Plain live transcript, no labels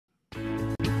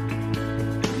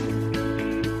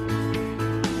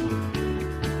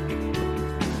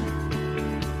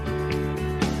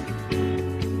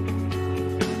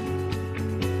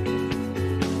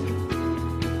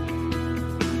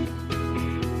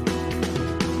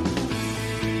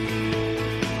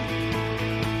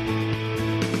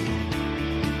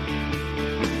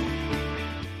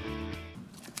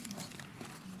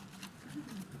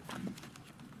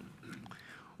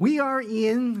are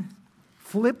in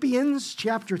Philippians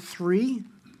chapter 3.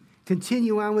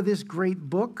 Continue on with this great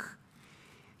book.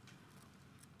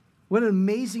 What an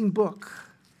amazing book.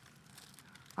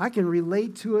 I can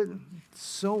relate to it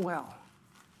so well.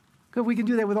 Because we can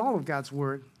do that with all of God's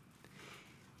Word.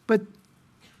 But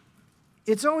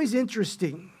it's always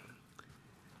interesting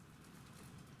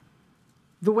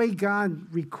the way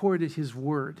God recorded His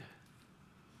Word.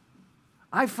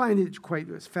 I find it quite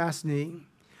fascinating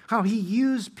how He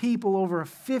used people over a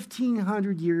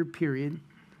 1,500-year period,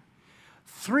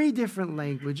 3 different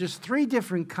languages, 3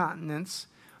 different continents,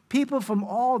 people from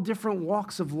all different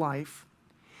walks of life.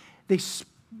 They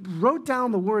wrote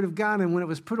down the Word of God, and when it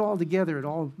was put all together, it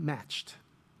all matched.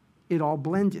 It all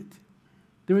blended.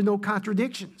 There were no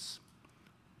contradictions.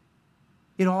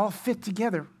 It all fit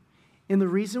together. And the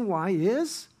reason why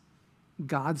is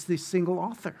God's the single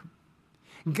author.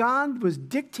 God was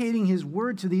dictating His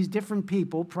Word to these different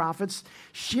people, prophets,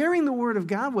 sharing the Word of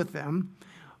God with them,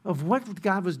 of what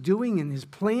God was doing in His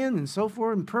plan and so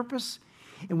forth and purpose.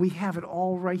 And we have it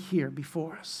all right here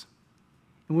before us.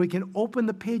 And we can open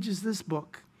the pages of this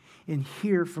book and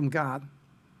hear from God.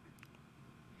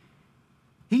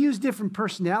 He used different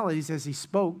personalities as He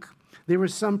spoke. There were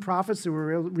some prophets that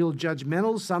were real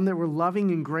judgmental, some that were loving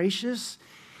and gracious.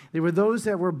 There were those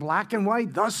that were black and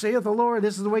white. Thus saith the Lord,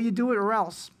 this is the way you do it or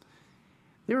else.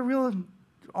 They were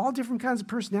all different kinds of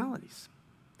personalities.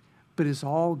 But it's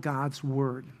all God's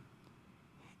Word.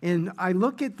 And I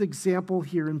look at the example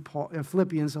here in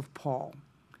Philippians of Paul.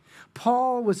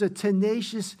 Paul was a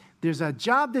tenacious, there's a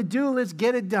job to do, let's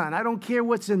get it done. I don't care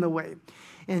what's in the way.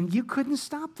 And you couldn't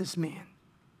stop this man.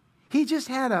 He just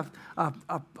had a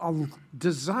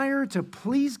desire to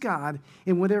please God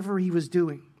in whatever he was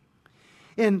doing.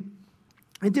 And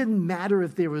it didn't matter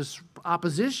if there was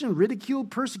opposition, ridicule,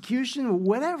 persecution,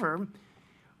 whatever.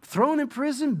 Thrown in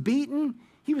prison, beaten.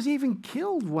 He was even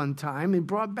killed one time and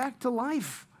brought back to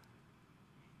life.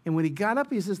 And when he got up,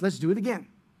 he says, let's do it again.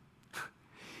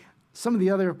 Some of the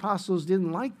other apostles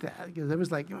didn't like that because it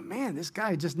was like, oh, man, this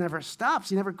guy just never stops.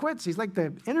 He never quits. He's like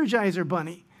the Energizer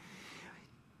Bunny.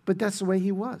 But that's the way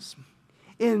he was.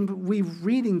 And we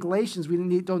read in Galatians, we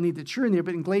don't need to turn there,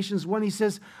 but in Galatians 1, he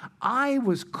says, I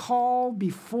was called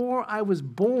before I was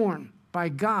born by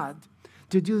God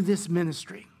to do this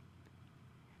ministry.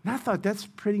 And I thought that's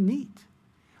pretty neat.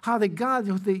 How the God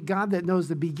that knows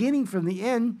the beginning from the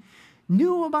end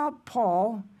knew about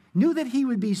Paul, knew that he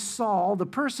would be Saul, the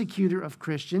persecutor of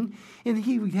Christian, and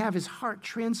he would have his heart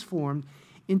transformed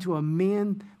into a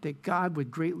man that God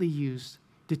would greatly use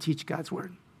to teach God's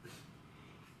Word.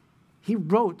 He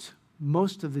wrote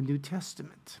most of the New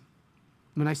Testament.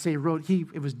 When I say wrote,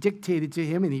 it was dictated to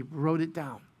him and he wrote it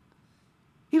down.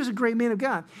 He was a great man of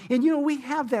God. And we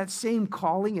have that same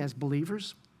calling as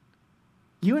believers.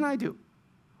 You and I do.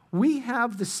 We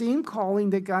have the same calling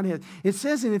that God has. It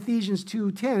says in Ephesians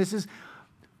 2:10, it says,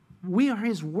 we are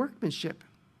His workmanship,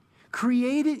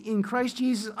 created in Christ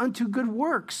Jesus unto good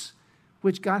works,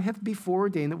 which God hath before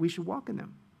ordained that we should walk in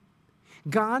them.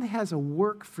 God has a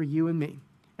work for you and me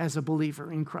as a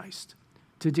believer in Christ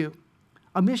to do,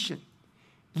 a mission.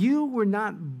 You were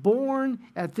not born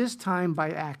at this time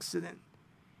by accident.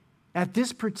 At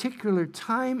this particular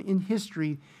time in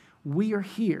history, we are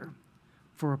here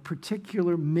for a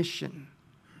particular mission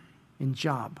and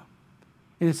job.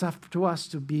 And it's up to us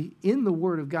to be in the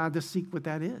Word of God to seek what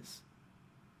that is.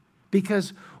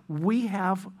 Because we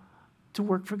have to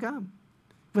work for God.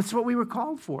 That's what we were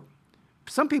called for.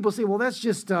 Some people say, well, that's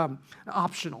just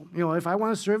optional. If I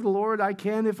want to serve the Lord, I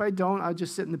can. If I don't, I'll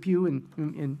just sit in the pew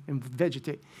and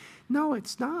vegetate. No,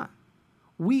 it's not.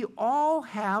 We all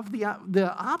have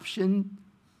the option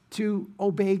to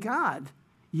obey God.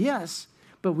 Yes,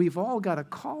 but we've all got a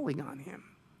calling on Him.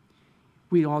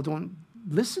 We all don't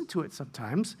listen to it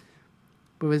sometimes,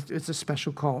 but it's a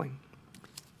special calling.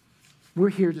 We're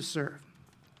here to serve.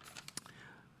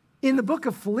 In the book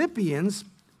of Philippians,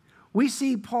 we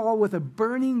see Paul with a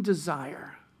burning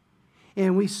desire.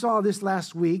 And we saw this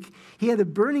last week. He had a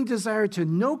burning desire to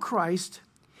know Christ,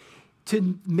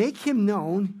 to make Him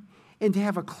known, and to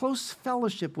have a close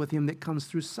fellowship with Him that comes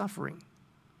through suffering.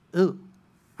 Ugh,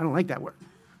 I don't like that word.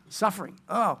 Suffering.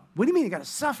 Oh, what do you mean you got to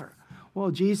suffer?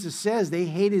 Well, Jesus says they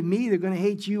hated me, they're going to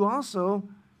hate you also.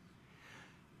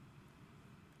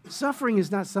 Suffering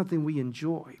is not something we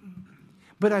enjoy.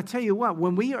 But I tell you what,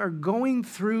 when we are going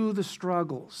through the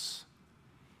struggles,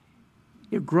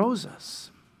 it grows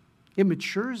us. It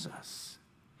matures us.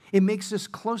 It makes us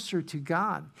closer to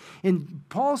God. And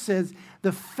Paul says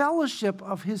the fellowship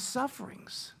of his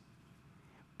sufferings.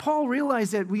 Paul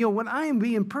realized that when I am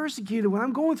being persecuted, when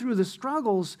I'm going through the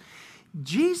struggles,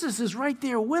 Jesus is right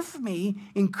there with me,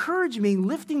 encouraging me,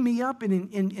 lifting me up,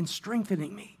 and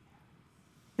strengthening me.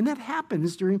 And that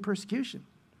happens during persecution.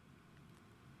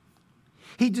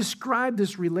 He described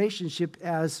this relationship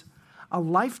as a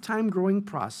lifetime growing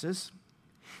process,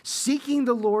 seeking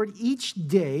the Lord each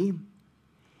day,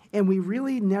 and we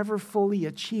really never fully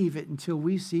achieve it until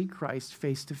we see Christ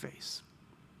face to face.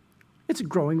 It's a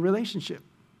growing relationship.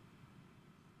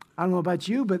 I don't know about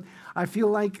you, but I feel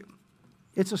like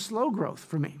it's a slow growth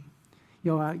for me.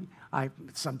 You know, I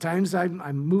sometimes I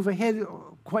move ahead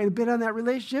quite a bit on that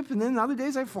relationship, and then other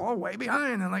days I fall way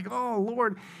behind. I'm like, oh,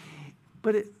 Lord.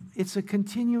 But it's a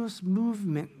continuous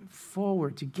movement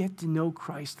forward to get to know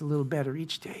Christ a little better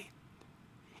each day.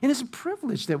 And it's a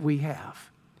privilege that we have.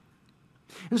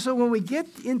 And so when we get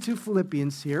into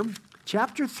Philippians here,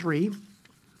 chapter 3,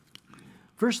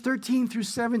 verse 13 through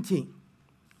 17,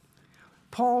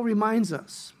 Paul reminds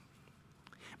us,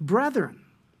 brethren,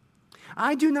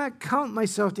 I do not count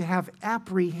myself to have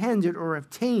apprehended or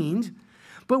obtained,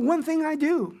 but one thing I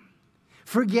do,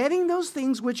 forgetting those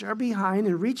things which are behind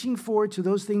and reaching forward to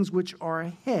those things which are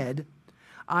ahead,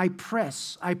 I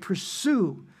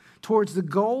pursue towards the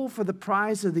goal for the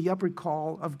prize of the upward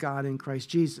call of God in Christ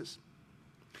Jesus.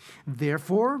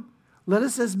 Therefore, let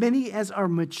us, as many as are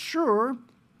mature,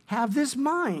 have this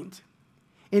mind.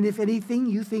 And if anything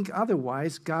you think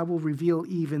otherwise, God will reveal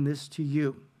even this to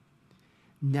you.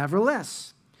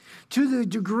 Nevertheless, to the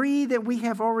degree that we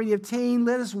have already obtained,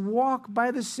 let us walk by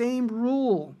the same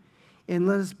rule, and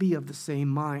let us be of the same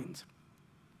mind.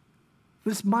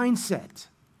 This mindset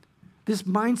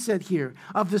here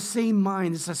of the same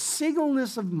mind, it's a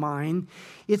singleness of mind.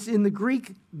 It's in the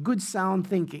Greek, good sound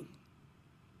thinking.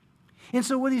 And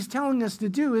so what he's telling us to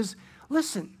do is,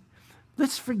 listen,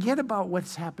 let's forget about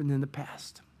what's happened in the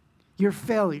past. Your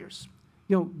failures.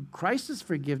 You know, Christ has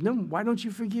forgiven them. Why don't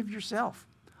you forgive yourself?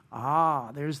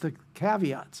 There's the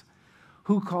caveat.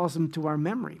 Who calls them to our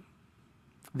memory?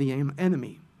 The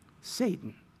enemy,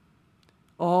 Satan.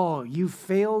 Oh, you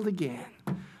failed again.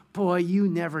 Boy, you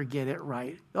never get it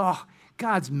right. Oh,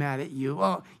 God's mad at you.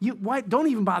 Oh, don't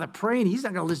even bother praying. He's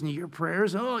not going to listen to your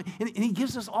prayers. Oh, and he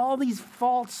gives us all these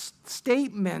false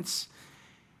statements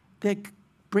that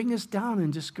bring us down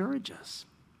and discourage us.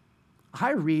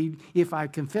 I read, if I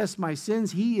confess my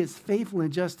sins, he is faithful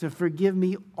and just to forgive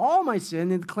me all my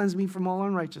sin and cleanse me from all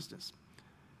unrighteousness.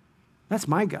 That's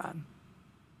my God.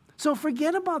 So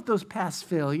forget about those past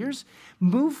failures.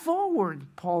 Move forward,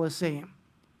 Paul is saying.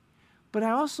 But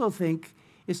I also think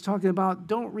it's talking about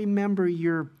don't remember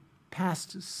your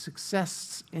past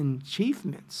success and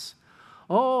achievements.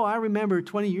 Oh, I remember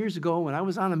 20 years ago when I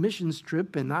was on a missions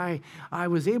trip and I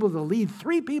was able to lead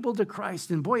 3 people to Christ.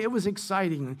 And boy, it was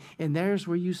exciting. And there's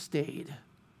where you stayed.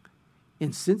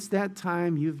 And since that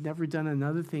time, you've never done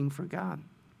another thing for God.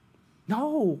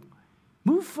 No,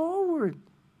 move forward.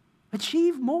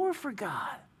 Achieve more for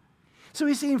God. So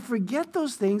he's saying, forget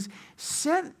those things.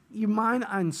 Set your mind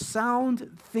on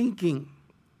sound thinking.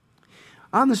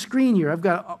 On the screen here,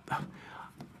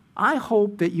 I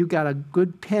hope that you got a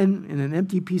good pen and an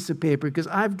empty piece of paper because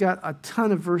I've got a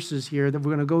ton of verses here that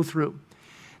we're going to go through.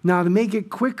 Now, to make it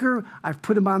quicker, I've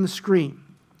put them on the screen.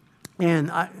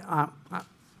 And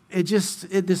it just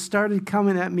started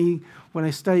coming at me when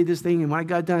I studied this thing. And when I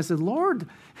got done, I said, Lord,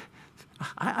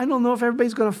 I don't know if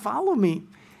everybody's going to follow me. And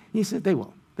he said, they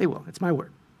will. They will. It's my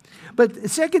word. But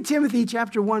 2 Timothy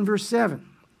chapter 1, verse 7,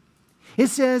 it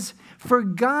says, for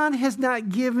God has not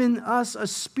given us a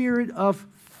spirit of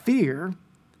fear,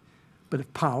 but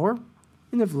of power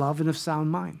and of love and of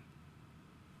sound mind.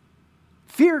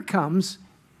 Fear comes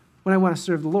when I want to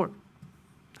serve the Lord.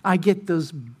 I get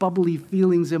those bubbly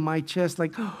feelings in my chest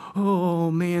like, oh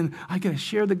man, I got to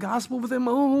share the gospel with them.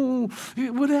 Oh,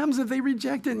 what happens if they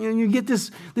reject it? And you get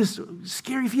this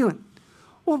scary feeling.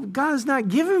 Well, God has not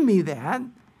given me that.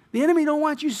 The enemy don't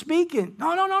want you speaking.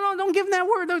 No, don't give them that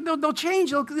word. They'll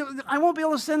change. I won't be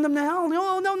able to send them to hell.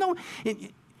 No.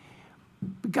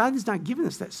 But God has not given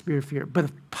us that spirit of fear, but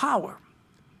of power.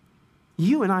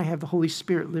 You and I have the Holy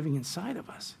Spirit living inside of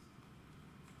us.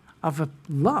 Of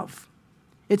love.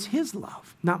 It's his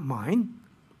love, not mine.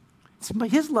 It's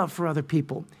his love for other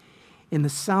people. In the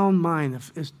sound mind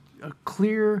of a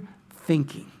clear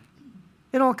thinking.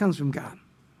 It all comes from God.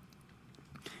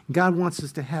 God wants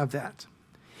us to have that.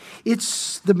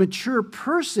 It's the mature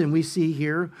person we see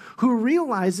here who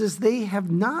realizes they have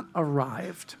not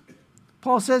arrived.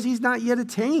 Paul says he's not yet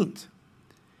attained.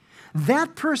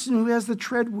 That person who has the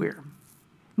treadwear.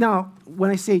 Now, when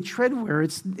I say treadwear,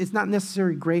 it's not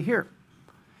necessarily gray hair.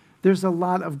 There's a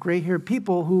lot of gray-haired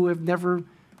people who have never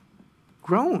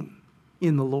grown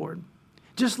in the Lord.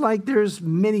 Just like there's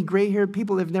many gray-haired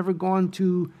people that have never gone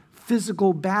to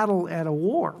physical battle at a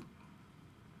war.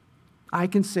 I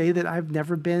can say that I've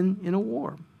never been in a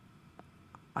war.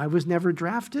 I was never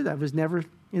drafted. I was never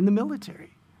in the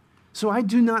military. So I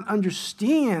do not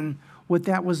understand what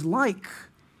that was like.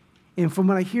 And from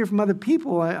what I hear from other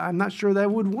people, I'm not sure that I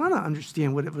would want to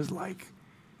understand what it was like.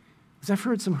 Because I've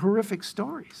heard some horrific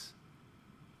stories.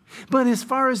 But as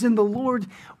far as in the Lord,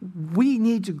 we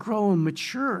need to grow and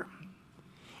mature.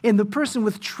 And the person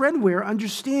with treadwear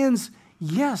understands,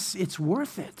 yes, it's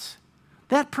worth it.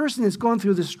 That person has gone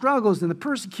through the struggles and the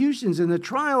persecutions and the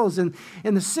trials and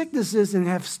the sicknesses and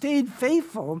have stayed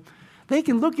faithful. They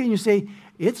can look at you and say,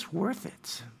 it's worth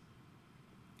it.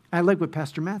 I like what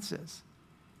Pastor Matt says.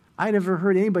 I never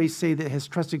heard anybody say that has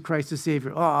trusted Christ as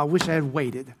Savior, oh, I wish I had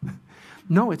waited.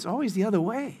 No, it's always the other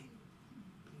way.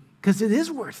 Because it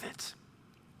is worth it.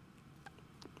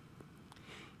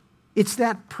 It's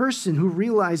that person who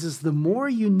realizes the more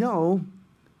you know,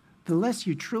 the less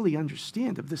you truly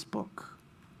understand of this book.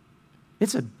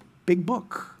 It's a big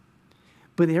book.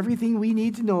 But everything we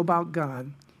need to know about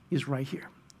God is right here.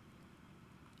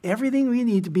 Everything we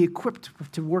need to be equipped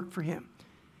to work for Him.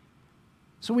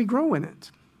 So we grow in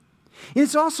it.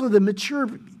 It's also the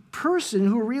mature person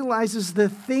who realizes the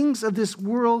things of this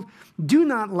world do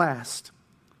not last.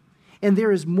 And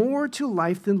there is more to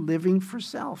life than living for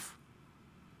self.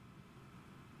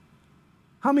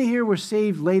 How many here were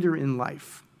saved later in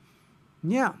life?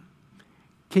 Yeah.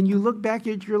 Can you look back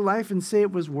at your life and say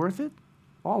it was worth it?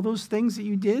 All those things that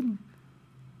you did?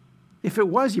 If it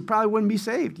was, you probably wouldn't be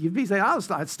saved. You'd be saying,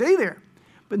 I'd stay there.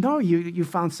 But no, you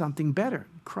found something better,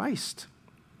 Christ.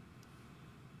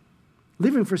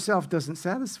 Living for self doesn't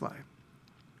satisfy.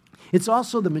 It's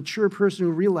also the mature person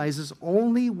who realizes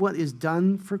only what is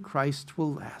done for Christ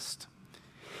will last.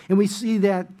 And we see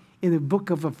that in the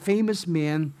book of a famous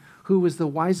man who was the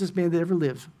wisest man that ever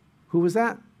lived. Who was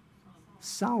that?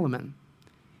 Solomon.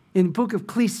 In the book of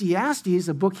Ecclesiastes,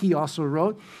 a book he also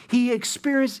wrote, he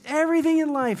experienced everything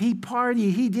in life. He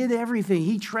partied. He did everything.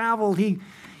 He traveled. He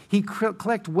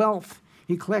collected wealth.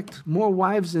 He collected more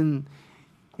wives than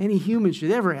any human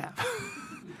should ever have.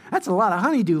 That's a lot of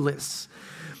honeydew lists.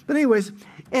 But anyways,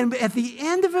 and at the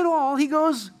end of it all, he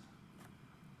goes,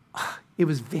 it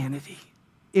was vanity.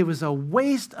 It was a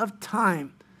waste of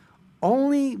time.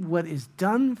 Only what is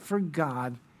done for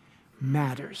God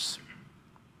matters.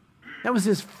 That was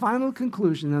his final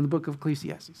conclusion in the book of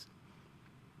Ecclesiastes.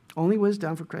 Only what is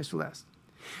done for Christ will last.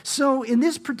 So in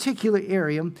this particular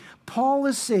area, Paul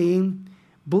is saying,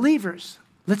 believers,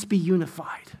 let's be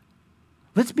unified.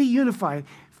 Let's be unified.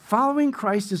 Following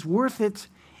Christ is worth it,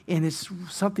 and it's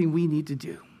something we need to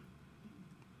do.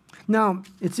 Now,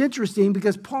 it's interesting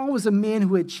because Paul was a man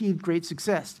who achieved great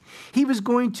success. He was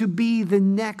going to be the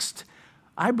next,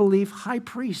 I believe, high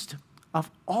priest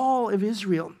of all of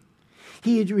Israel.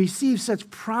 He had received such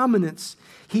prominence.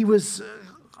 He was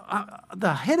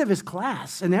the head of his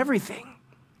class and everything.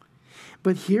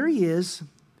 But here he is,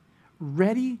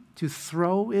 ready to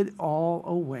throw it all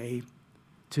away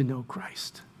to know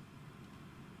Christ.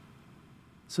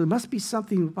 So there must be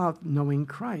something about knowing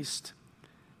Christ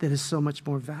that is so much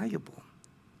more valuable.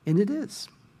 And it is.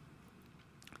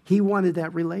 He wanted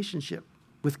that relationship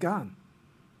with God.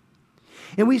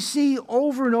 And we see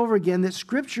over and over again that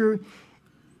Scripture,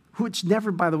 which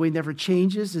never, by the way, never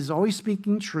changes, is always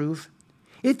speaking truth.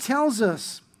 It tells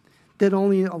us that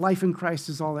only a life in Christ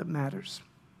is all that matters.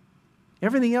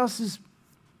 Everything else is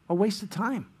a waste of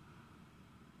time.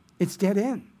 It's dead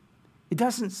end. It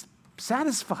doesn't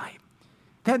satisfy.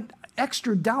 That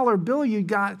extra dollar bill you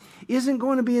got isn't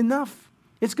going to be enough.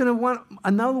 It's going to want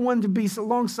another one to be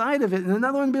alongside of it and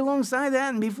another one to be alongside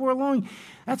that, and before long,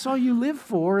 that's all you live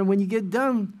for. And when you get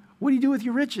done, what do you do with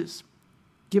your riches?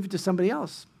 Give it to somebody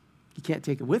else. You can't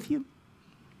take it with you.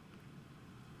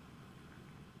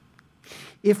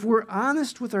 If we're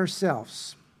honest with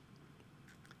ourselves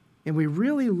and we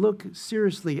really look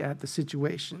seriously at the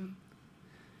situation,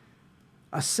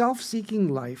 a self-seeking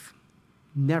life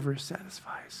never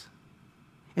satisfies.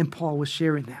 And Paul was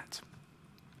sharing that.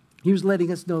 He was letting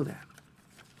us know that.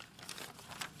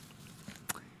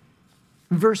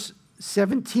 Verse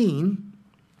 17,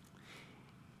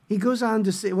 he goes on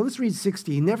to say, well, let's read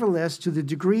 16. Nevertheless, to the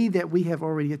degree that we have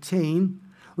already attained,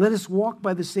 let us walk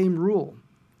by the same rule.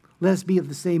 Let us be of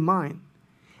the same mind.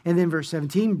 And then verse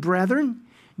 17, brethren,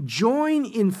 join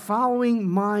in following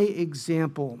my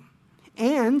example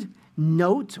and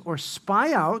note or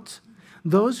spy out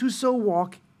those who so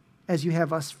walk as you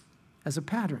have us as a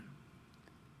pattern.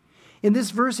 In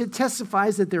this verse, it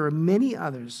testifies that there are many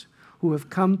others who have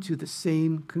come to the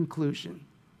same conclusion,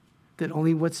 that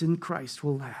only what's in Christ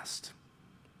will last.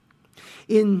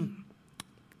 In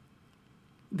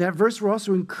that verse, we're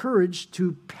also encouraged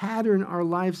to pattern our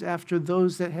lives after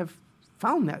those that have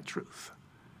found that truth.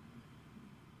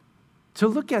 To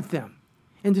look at them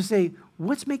and to say,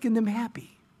 what's making them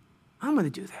happy? I'm going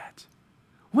to do that.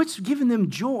 What's giving them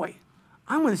joy?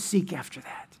 I'm going to seek after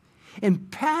that.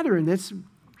 And pattern this,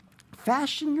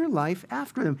 fashion your life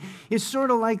after them. It's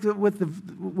sort of like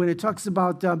when it talks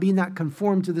about being not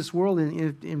conformed to this world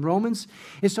in Romans.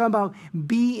 It's talking about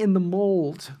be in the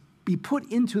mold, be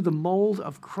put into the mold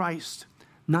of Christ,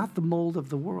 not the mold of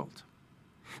the world.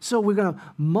 So we're going to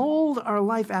mold our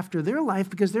life after their life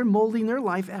because they're molding their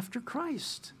life after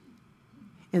Christ.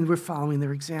 And we're following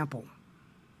their example.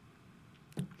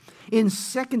 In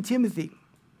 2 Timothy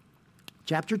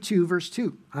chapter 2, verse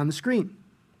 2, on the screen,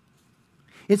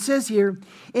 it says here,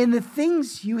 "And the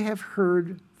things you have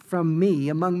heard from me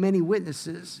among many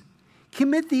witnesses,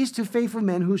 commit these to faithful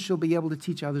men who shall be able to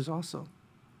teach others also."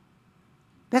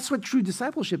 That's what true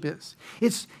discipleship is.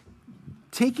 It's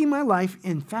taking my life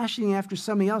and fashioning after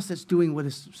somebody else that's doing what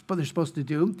they're supposed to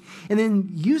do, and then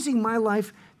using my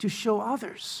life to show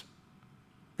others.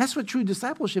 That's what true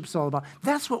discipleship is all about.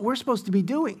 That's what we're supposed to be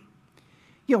doing.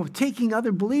 You know, taking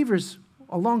other believers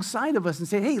alongside of us and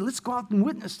say, hey, let's go out and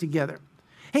witness together.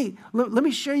 Hey, let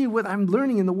me show you what I'm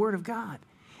learning in the Word of God.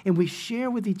 And we share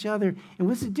with each other. And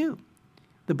what does it do?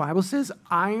 The Bible says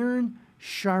iron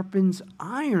sharpens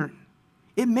iron.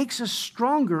 It makes us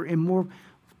stronger and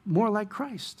more like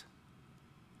Christ.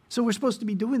 So we're supposed to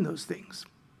be doing those things.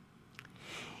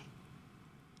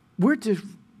 We're to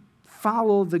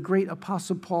follow the great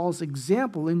Apostle Paul's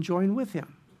example and join with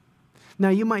him. Now,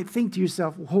 you might think to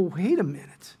yourself, oh, wait a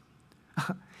minute.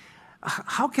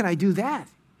 How can I do that?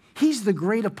 He's the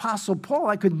great Apostle Paul.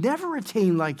 I could never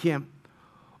attain like him.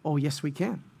 Oh, yes, we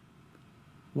can.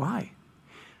 Why?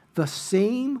 The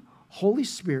same Holy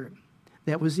Spirit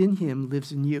that was in him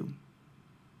lives in you.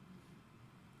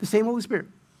 The same Holy Spirit.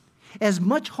 As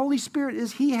much Holy Spirit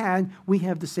as he had, we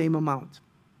have the same amount.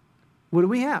 What do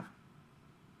we have?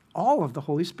 All of the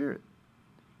Holy Spirit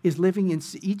is living in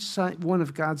each one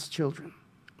of God's children.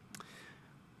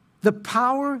 The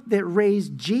power that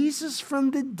raised Jesus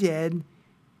from the dead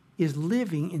is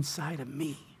living inside of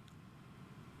me.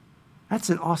 That's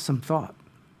an awesome thought.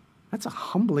 That's a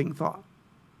humbling thought.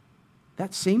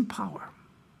 That same power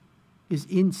is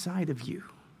inside of you.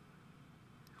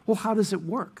 Well, how does it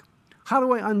work? How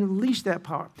do I unleash that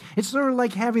power? It's sort of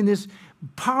like having this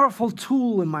powerful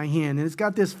tool in my hand, and it's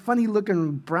got this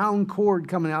funny-looking brown cord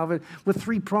coming out of it with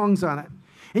 3 prongs on it.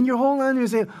 And you're holding on and you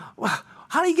say, well,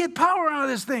 how do you get power out of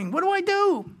this thing? What do I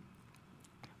do?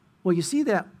 Well, you see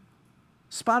that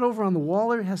spot over on the wall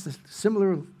there? It has the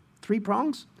similar 3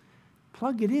 prongs.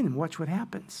 Plug it in and watch what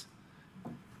happens.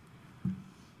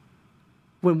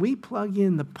 When we plug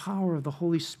in the power of the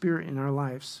Holy Spirit in our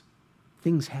lives,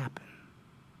 things happen.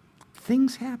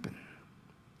 Things happen.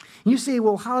 And you say,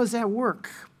 well, how does that work?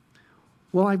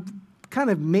 Well, I've kind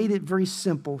of made it very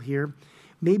simple here.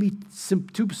 Maybe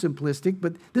too simplistic,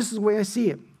 but this is the way I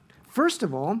see it. First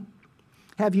of all,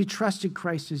 have you trusted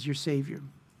Christ as your Savior?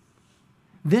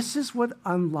 This is what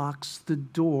unlocks the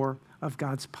door of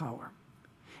God's power.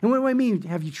 And what do I mean,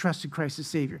 have you trusted Christ as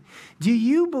Savior? Do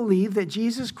you believe that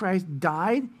Jesus Christ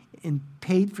died and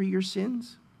paid for your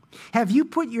sins? Have you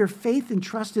put your faith and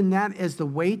trust in that as the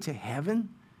way to heaven?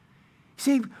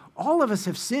 See, all of us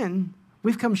have sinned.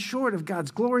 We've come short of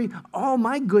God's glory. All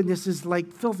my goodness is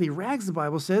like filthy rags, the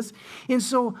Bible says. And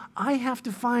so I have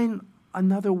to find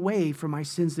another way for my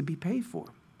sins to be paid for.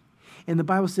 And the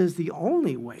Bible says the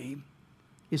only way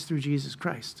is through Jesus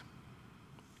Christ.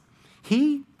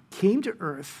 He came to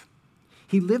earth.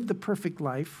 He lived the perfect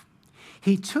life.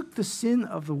 He took the sin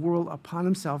of the world upon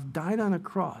himself, died on a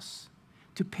cross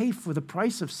to pay for the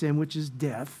price of sin, which is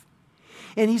death.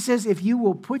 And he says, if you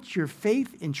will put your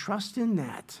faith and trust in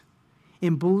that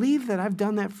and believe that I've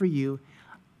done that for you,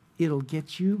 it'll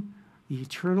get you the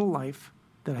eternal life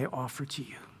that I offer to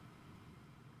you.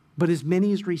 But as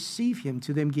many as receive him,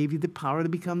 to them gave you the power to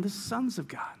become the sons of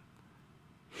God.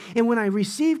 And when I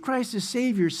receive Christ as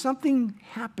Savior, something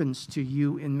happens to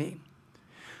you and me.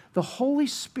 The Holy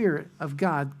Spirit of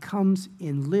God comes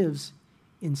and lives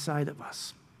inside of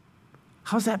us.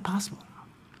 How's that possible?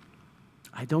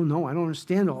 I don't know. I don't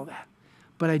understand all that.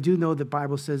 But I do know the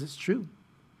Bible says it's true.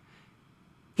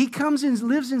 He comes and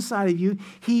lives inside of you.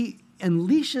 He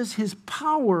unleashes his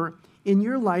power in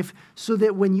your life so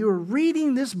that when you're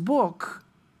reading this book,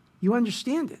 you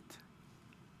understand it.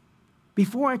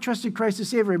 Before I trusted Christ as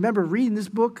Savior, I remember reading this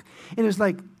book, and it was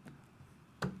like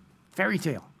fairy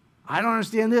tale. I don't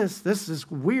understand this. This is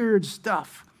weird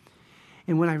stuff.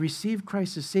 And when I received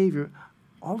Christ as Savior,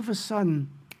 all of a sudden,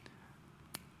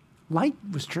 light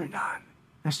was turned on.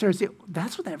 I started saying,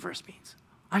 that's what that verse means.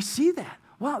 I see that.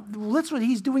 Wow, that's what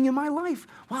he's doing in my life.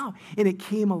 Wow. And it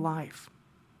came alive.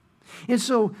 And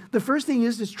so the first thing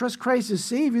is to trust Christ as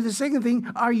Savior. The second thing,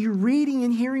 are you reading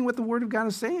and hearing what the Word of God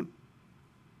is saying?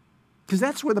 Because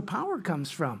that's where the power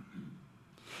comes from.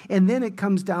 And then it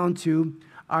comes down to,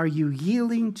 are you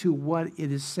yielding to what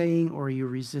it is saying, or are you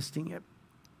resisting it?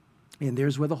 And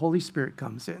there's where the Holy Spirit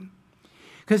comes in.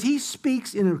 Because he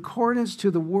speaks in accordance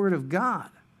to the Word of God.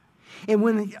 And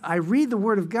when I read the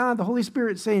Word of God, the Holy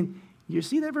Spirit is saying, you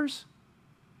see that verse?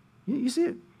 You see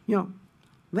it?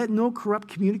 Let no corrupt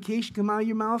communication come out of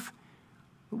your mouth.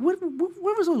 What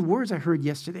was those words I heard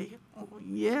yesterday? Oh,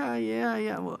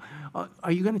 yeah. Well,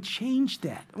 are you going to change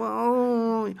that?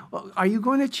 Well, are you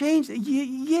going to change that?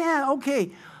 Yeah,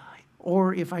 okay.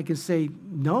 Or if I can say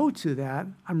no to that,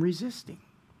 I'm resisting.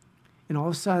 And all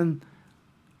of a sudden,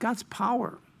 God's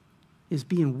power is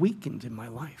being weakened in my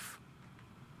life.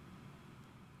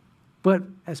 But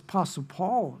as Apostle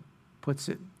Paul puts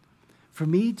it, for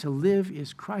me to live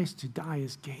is Christ, to die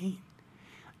is gain.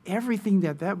 Everything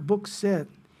that book said,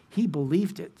 he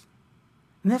believed it.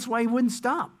 And that's why he wouldn't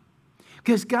stop.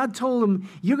 Because God told him,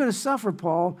 you're going to suffer,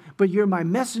 Paul, but you're my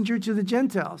messenger to the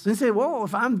Gentiles. And he said, well,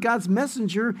 if I'm God's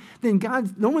messenger, then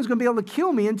no one's going to be able to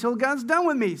kill me until God's done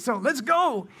with me. So let's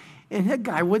go. And that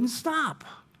guy wouldn't stop.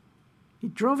 He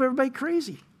drove everybody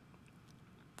crazy.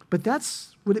 But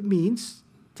that's what it means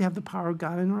to have the power of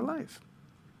God in our life.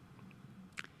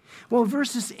 Well,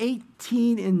 verses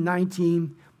 18 and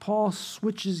 19, Paul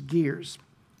switches gears.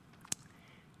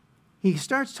 He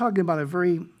starts talking about a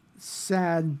very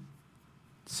sad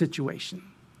situation.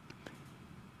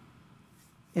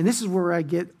 And this is where I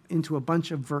get into a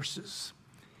bunch of verses.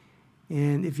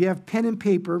 And if you have pen and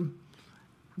paper,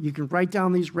 you can write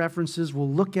down these references. We'll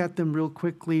look at them real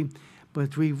quickly,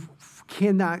 but we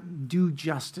cannot do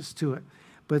justice to it.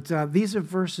 But these are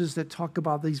verses that talk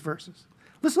about these verses.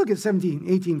 Let's look at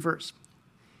 18 verse.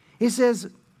 It says,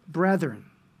 brethren,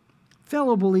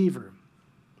 fellow believer,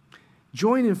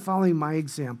 join in following my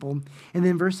example. And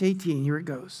then verse 18, here it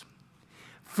goes.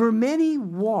 For many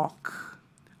walk,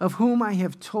 of whom I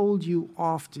have told you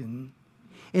often,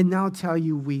 and now tell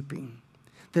you weeping,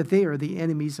 that they are the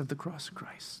enemies of the cross of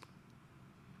Christ.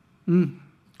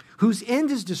 Whose end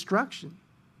is destruction,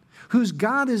 whose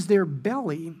God is their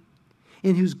belly,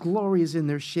 and whose glory is in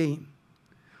their shame,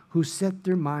 who set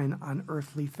their mind on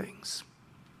earthly things.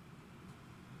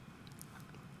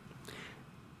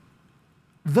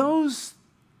 Those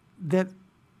that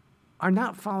are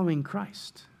not following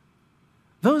Christ,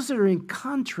 those that are in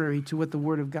contrary to what the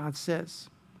Word of God says.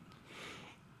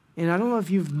 And I don't know if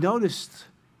you've noticed,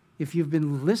 if you've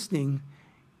been listening,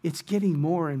 it's getting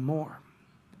more and more.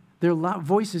 Their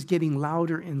voice is getting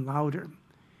louder and louder.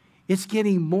 It's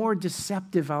getting more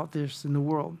deceptive out there in the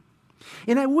world.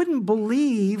 And I wouldn't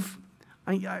believe,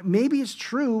 maybe it's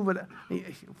true, but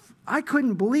I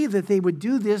couldn't believe that they would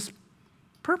do this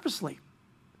purposely.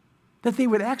 That they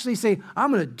would actually say,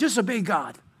 I'm going to disobey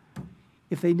God,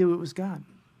 if they knew it was God.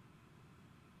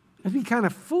 It'd be kind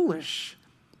of foolish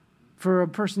for a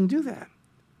person to do that.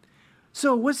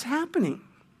 So what's happening?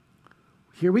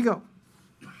 Here we go.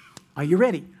 Are you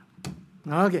ready?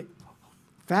 Okay.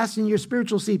 Fasten your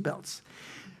spiritual seatbelts.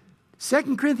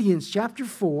 2 Corinthians chapter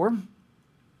 4,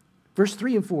 verse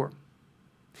 3 and 4.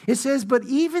 It says, but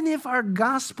even if our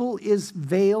gospel is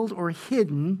veiled or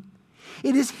hidden,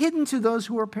 it is hidden to those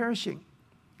who are perishing.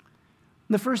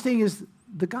 And the first thing is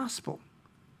the gospel.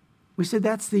 We said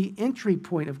that's the entry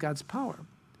point of God's power.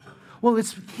 Well,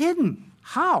 it's hidden.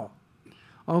 How?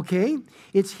 Okay,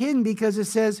 it's hidden because it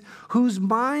says, whose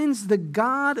minds the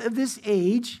God of this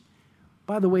age,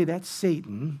 by the way, that's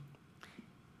Satan,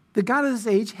 the God of this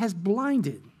age has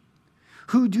blinded,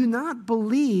 who do not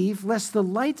believe lest the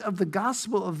light of the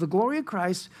gospel of the glory of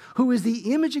Christ, who is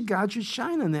the image of God, should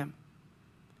shine on them.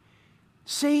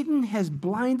 Satan has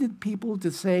blinded people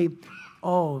to say,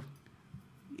 oh,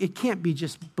 it can't be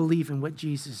just believing what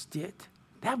Jesus did.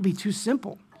 That would be too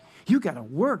simple. You got to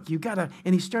work.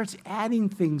 And he starts adding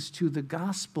things to the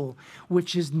gospel,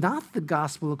 which is not the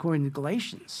gospel according to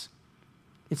Galatians.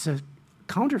 It's a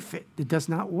counterfeit that does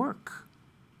not work.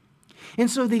 And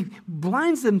so they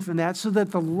blinds them from that so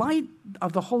that the light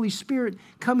of the Holy Spirit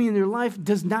coming in their life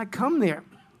does not come there.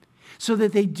 So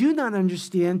that they do not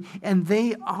understand and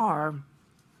they are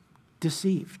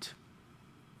deceived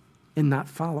and not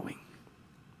following,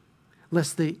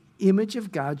 lest the image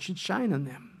of God should shine on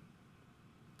them.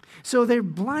 So they're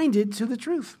blinded to the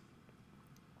truth.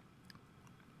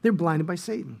 They're blinded by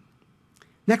Satan.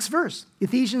 Next verse,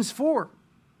 Ephesians 4,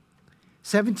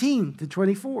 17 to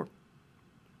 24.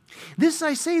 This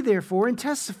I say, therefore, and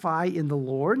testify in the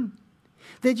Lord,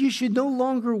 that you should no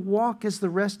longer walk as the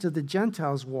rest of the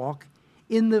Gentiles walk,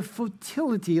 in the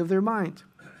futility of their mind.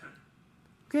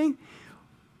 Okay?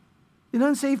 An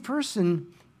unsaved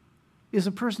person is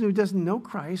a person who doesn't know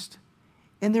Christ,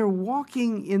 and they're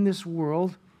walking in this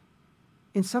world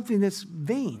in something that's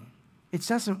vain. It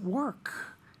doesn't work.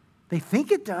 They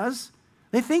think it does.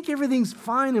 They think everything's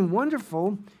fine and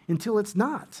wonderful until it's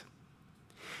not.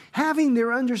 Having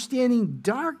their understanding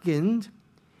darkened,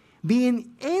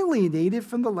 being alienated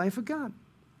from the life of God.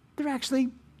 They're actually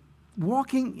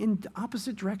walking in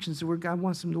opposite directions to where God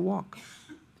wants them to walk.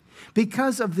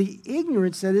 Because of the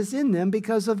ignorance that is in them,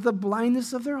 because of the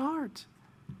blindness of their heart.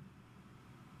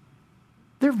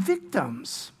 They're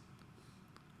victims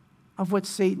of what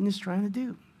Satan is trying to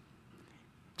do.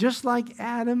 Just like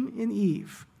Adam and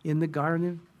Eve in the Garden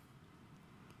of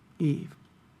Eve.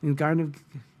 In the Garden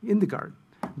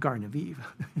of Eve.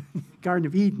 Garden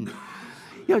of Eden.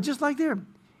 Just like there.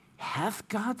 Hath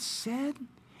God said?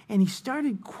 And he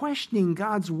started questioning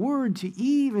God's word to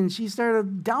Eve, and she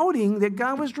started doubting that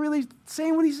God was really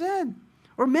saying what he said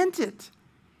or meant it.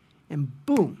 And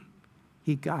boom,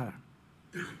 he got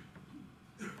her.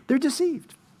 They're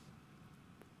deceived.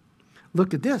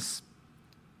 Look at this.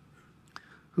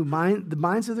 The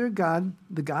minds of their God,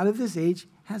 the God of this age,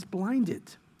 has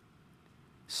blinded.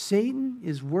 Satan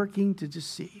is working to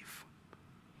deceive.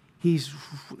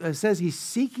 It says he's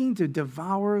seeking to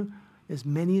devour as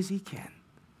many as he can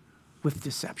with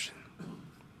deception.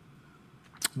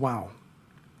 Wow.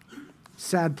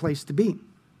 Sad place to be.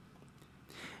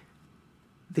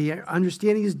 The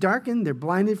understanding is darkened. They're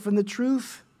blinded from the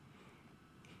truth.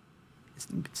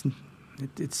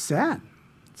 It's sad.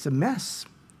 It's a mess.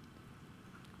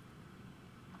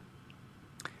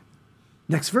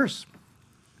 Next verse,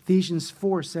 Ephesians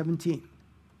 4:17.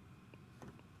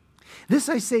 This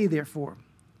I say, therefore,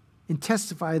 and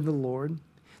testify in the Lord,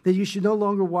 that you should no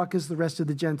longer walk as the rest of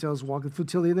the Gentiles walk, in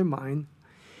futility of their mind,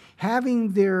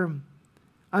 having their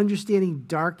understanding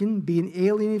darkened, being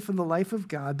alienated from the life of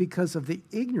God because of the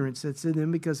ignorance that's in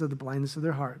them, because of the blindness of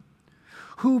their heart,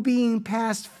 who being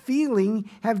past feeling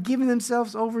have given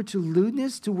themselves over to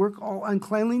lewdness, to work all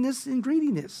uncleanliness and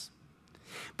greediness.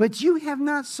 But you have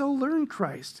not so learned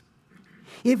Christ.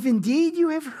 If indeed you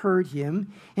have heard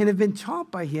him and have been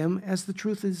taught by him, as the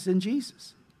truth is in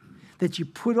Jesus, that you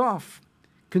put off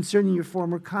concerning your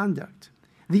former conduct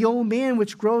the old man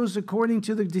which grows according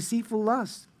to the deceitful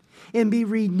lust, and be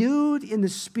renewed in the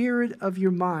spirit of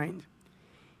your mind,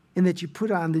 and that you put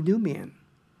on the new man,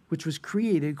 which was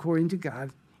created according to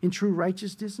God in true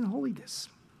righteousness and holiness.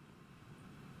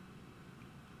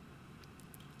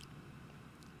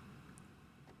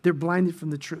 They're blinded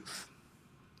from the truth.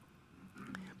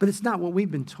 But it's not what we've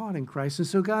been taught in Christ. And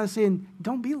so God is saying,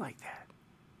 don't be like that.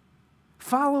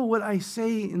 Follow what I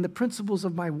say in the principles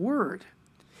of my word.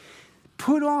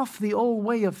 Put off the old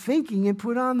way of thinking and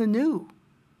put on the new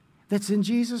that's in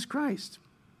Jesus Christ.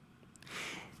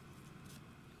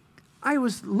 I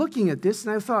was looking at this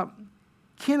and I thought,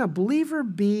 can a believer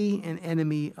be an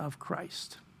enemy of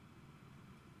Christ?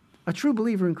 A true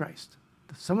believer in Christ.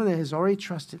 Someone that has already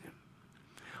trusted him.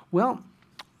 Well,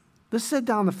 let's set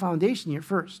down the foundation here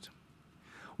first.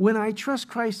 When I trust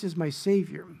Christ as my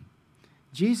Savior,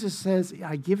 Jesus says,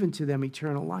 I give unto them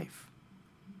eternal life.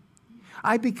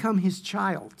 I become his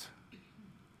child.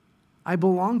 I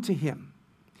belong to him.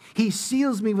 He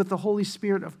seals me with the Holy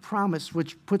Spirit of promise,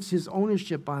 which puts his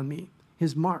ownership on me,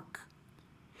 his mark.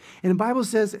 And the Bible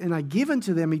says, and I give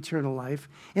unto them eternal life,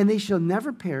 and they shall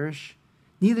never perish,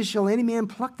 neither shall any man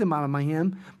pluck them out of my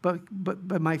hand, but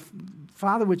my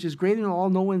Father, which is greater than all,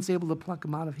 no one's able to pluck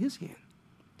them out of his hand.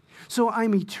 So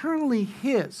I'm eternally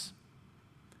his.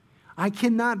 I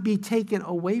cannot be taken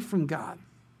away from God.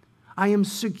 I am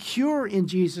secure in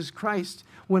Jesus Christ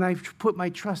when I put my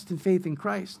trust and faith in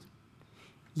Christ.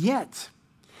 Yet,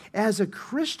 as a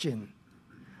Christian,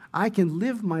 I can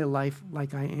live my life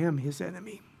like I am his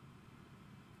enemy.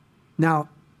 Now,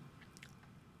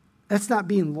 that's not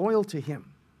being loyal to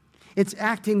him. It's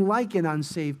acting like an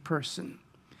unsaved person.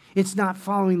 It's not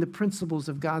following the principles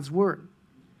of God's word.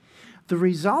 The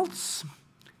results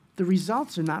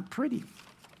are not pretty.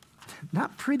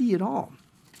 Not pretty at all.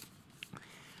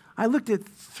 I looked at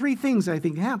three things I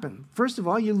think happen. First of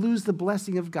all, you lose the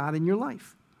blessing of God in your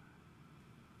life.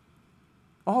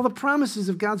 All the promises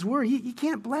of God's word, he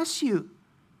can't bless you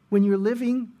when you're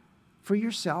living for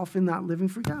yourself and not living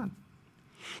for God.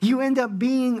 You end up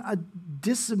being a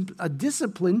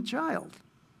disciplined child.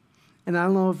 And I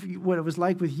don't know what it was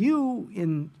like with you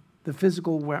in the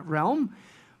physical realm,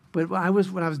 but when I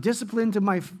was disciplined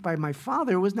by my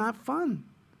father, it was not fun.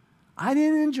 I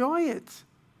didn't enjoy it.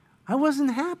 I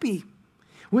wasn't happy.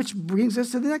 Which brings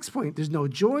us to the next point. There's no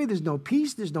joy, there's no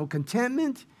peace, there's no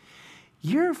contentment.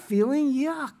 You're feeling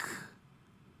yuck.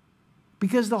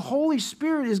 Because the Holy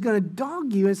Spirit is going to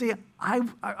dog you and say,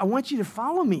 I want you to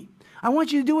follow me. I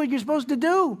want you to do what you're supposed to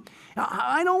do.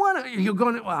 I don't want to. You're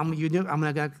going to, well, I'm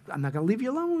not going to leave you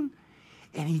alone.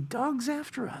 And he dogs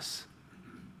after us.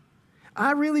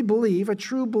 I really believe a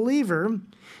true believer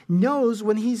knows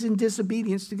when he's in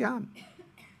disobedience to God.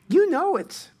 You know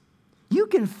it. You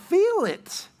can feel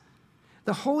it.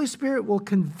 The Holy Spirit will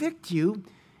convict you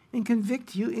and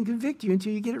convict you and convict you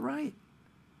until you get it right.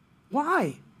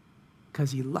 Why?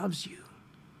 Because he loves you.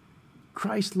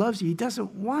 Christ loves you. He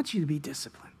doesn't want you to be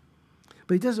disciplined.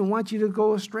 But he doesn't want you to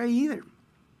go astray either.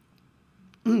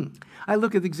 I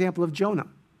look at the example of Jonah.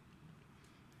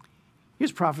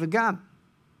 He's a prophet of God.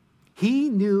 He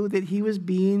knew that he was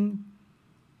being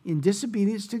in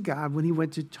disobedience to God when he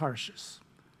went to Tarshish.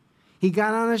 He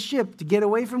got on a ship to get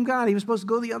away from God. He was supposed to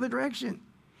go the other direction.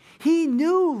 He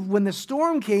knew when the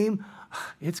storm came,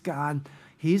 it's God.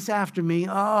 He's after me.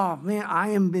 Oh, man, I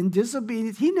am in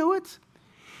disobedience. He knew it.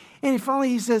 And finally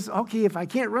he says, okay, if I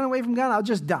can't run away from God, I'll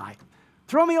just die.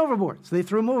 Throw me overboard. So they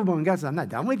threw him overboard. And God said, I'm not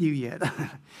done with you yet.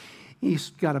 He's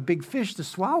got a big fish to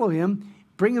swallow him,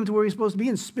 bring him to where he's supposed to be,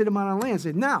 and spit him out on land.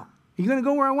 Said, now, are you going to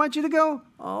go where I want you to go?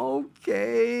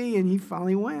 Okay. And he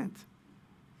finally went.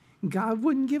 God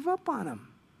wouldn't give up on him.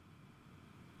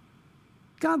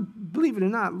 God, believe it or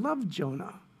not, loved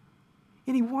Jonah.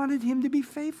 And he wanted him to be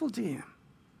faithful to him.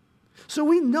 So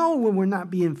we know when we're not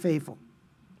being faithful.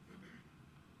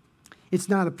 It's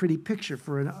not a pretty picture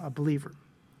for a believer.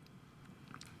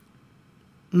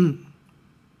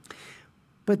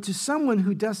 But to someone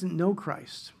who doesn't know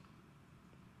Christ,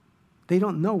 they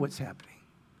don't know what's happening.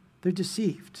 They're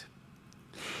deceived.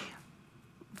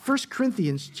 1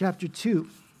 Corinthians chapter 2,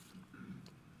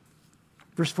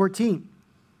 verse 14.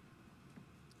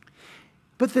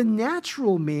 But the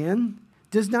natural man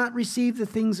does not receive the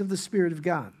things of the Spirit of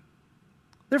God.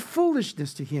 They're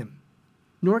foolishness to him,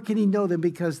 nor can he know them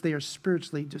because they are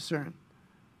spiritually discerned.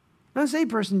 Now, this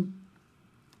person,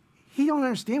 he don't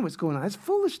understand what's going on. It's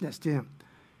foolishness to him.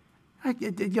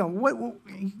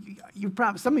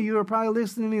 Some of you are probably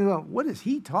listening to me and go, what is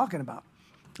he talking about?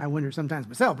 I wonder sometimes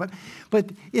myself,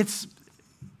 but it's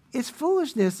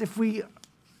foolishness if we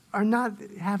are not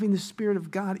having the Spirit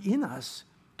of God in us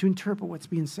to interpret what's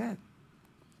being said.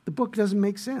 The book doesn't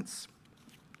make sense.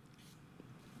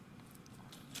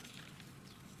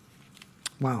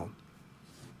 Wow.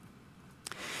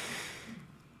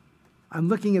 I'm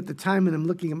looking at the time and I'm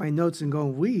looking at my notes and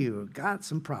going, we've got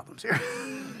some problems here.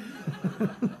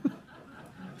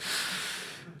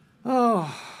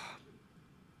 Oh.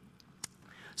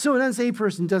 So an unsaved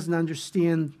person doesn't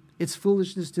understand it's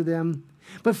foolishness to them.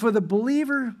 But for the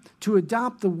believer to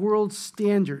adopt the world's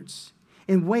standards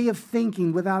and way of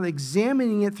thinking without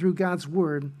examining it through God's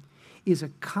word is a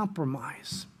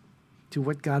compromise to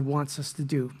what God wants us to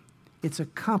do. It's a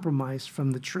compromise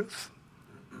from the truth.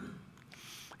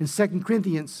 In 2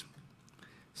 Corinthians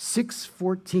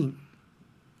 6:14,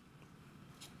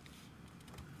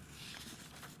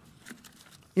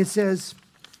 it says,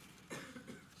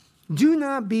 do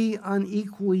not be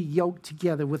unequally yoked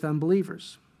together with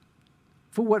unbelievers.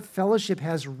 For what fellowship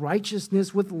has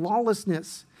righteousness with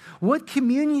lawlessness? What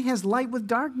communion has light with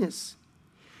darkness?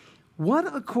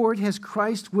 What accord has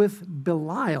Christ with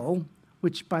Belial,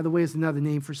 which, by the way, is another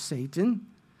name for Satan?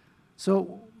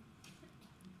 Or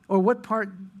what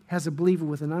part has a believer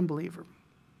with an unbeliever?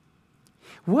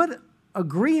 What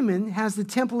agreement has the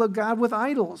temple of God with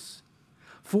idols?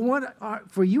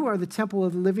 For you are the temple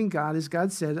of the living God, as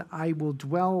God said, I will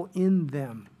dwell in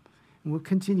them. And we'll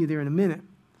continue there in a minute.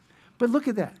 But look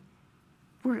at that.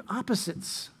 We're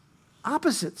opposites.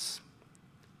 Opposites.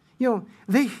 You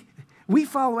know, we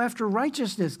follow after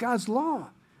righteousness, God's law.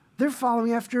 They're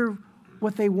following after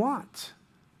what they want,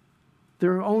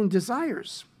 their own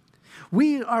desires.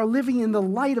 We are living in the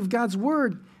light of God's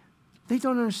word. They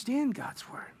don't understand God's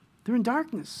word. They're in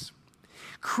darkness.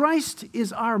 Christ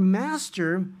is our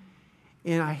master,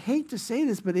 and I hate to say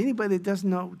this, but anybody that doesn't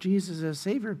know Jesus as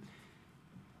Savior,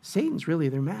 Satan's really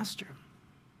their master.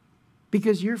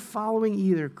 Because you're following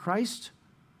either Christ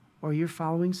or you're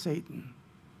following Satan.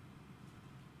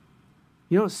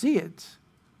 You don't see it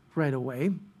right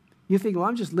away. You think, well,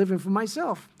 I'm just living for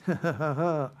myself.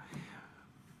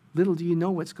 Little do you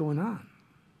know what's going on.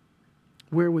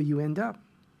 Where will you end up?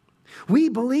 We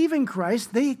believe in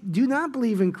Christ. They do not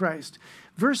believe in Christ.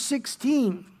 Verse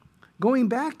 16, going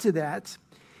back to that,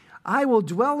 I will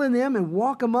dwell in them and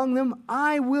walk among them.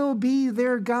 I will be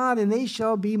their God, and they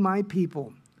shall be my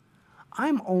people.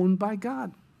 I'm owned by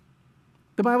God.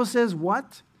 The Bible says,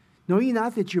 what? Know ye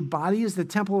not that your body is the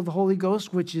temple of the Holy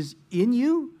Ghost, which is in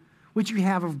you, which you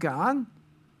have of God?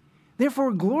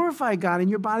 Therefore glorify God in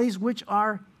your bodies, which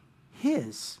are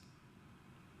his.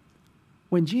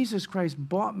 When Jesus Christ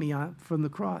bought me from the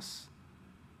cross,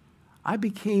 I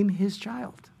became his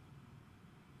child.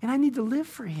 And I need to live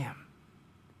for him.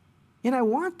 And I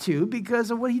want to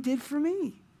because of what he did for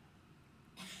me.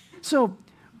 So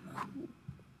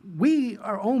we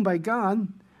are owned by God.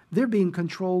 They're being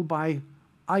controlled by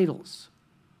idols.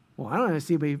 Well, I don't know,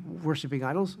 see anybody worshiping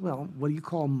idols. Well, what do you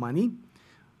call money?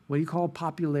 What do you call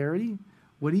popularity?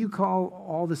 What do you call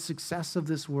all the success of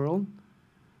this world?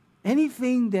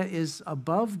 Anything that is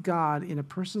above God in a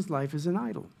person's life is an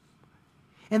idol.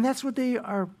 And that's what they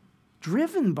are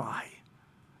driven by,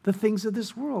 the things of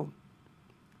this world.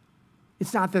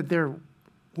 It's not that they're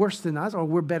worse than us or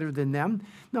we're better than them.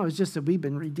 No, it's just that we've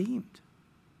been redeemed.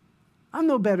 I'm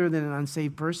no better than an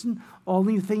unsaved person.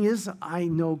 Only thing is, I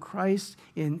know Christ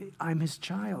and I'm his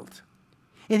child.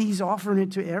 And he's offering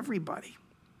it to everybody.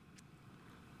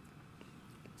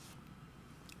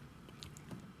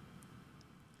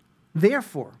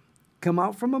 Therefore, come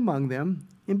out from among them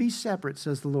and be separate,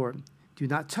 says the Lord. Do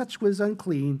not touch what is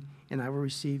unclean, and I will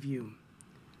receive you.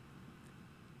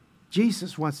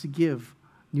 Jesus wants to give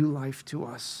new life to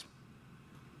us.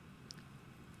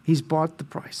 He's bought the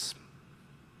price.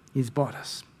 He's bought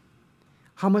us.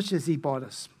 How much has he bought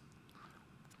us?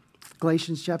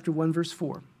 Galatians chapter 1, verse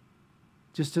 4.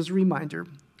 Just as a reminder,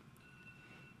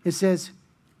 it says,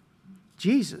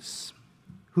 Jesus,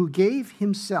 who gave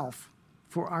himself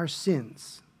for our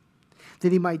sins,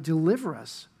 that he might deliver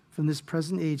us from this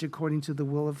present age according to the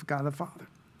will of God the Father.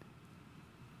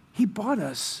 He bought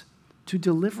us to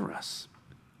deliver us,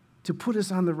 to put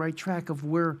us on the right track of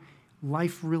where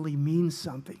life really means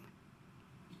something.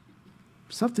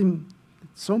 Something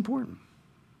so important.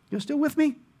 You're still with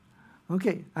me?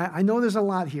 Okay, I know there's a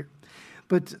lot here,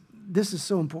 but this is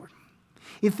so important.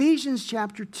 Ephesians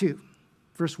chapter 2,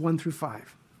 verse 1 through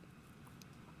 5.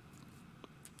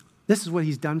 This is what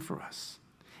he's done for us.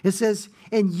 It says,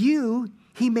 and you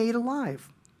he made alive,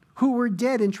 who were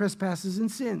dead in trespasses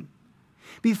and sin.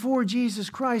 Before Jesus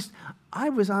Christ, I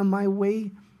was on my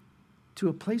way to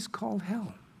a place called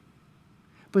hell.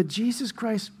 But Jesus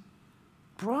Christ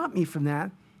brought me from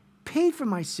that, paid for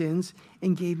my sins,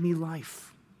 and gave me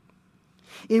life,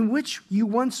 in which you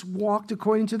once walked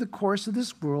according to the course of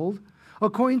this world,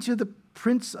 according to the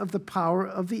prince of the power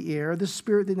of the air, the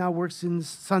spirit that now works in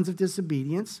sons of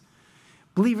disobedience.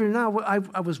 Believe it or not,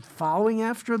 I was following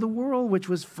after the world, which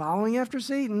was following after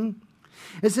Satan.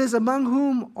 It says, among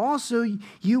whom also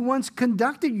you once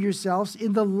conducted yourselves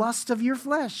in the lust of your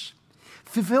flesh,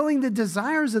 fulfilling the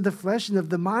desires of the flesh and of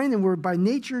the mind, and were by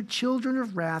nature children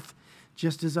of wrath,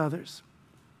 just as others.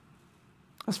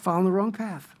 I was following the wrong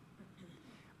path.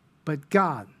 But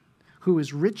God, who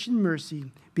is rich in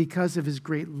mercy, because of his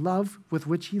great love with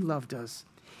which he loved us,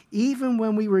 even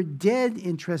when we were dead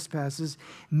in trespasses,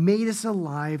 made us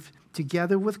alive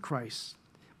together with Christ.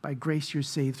 By grace you're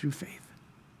saved through faith.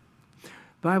 The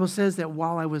Bible says that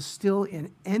while I was still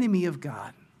an enemy of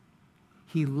God,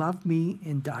 he loved me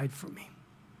and died for me.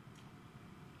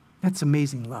 That's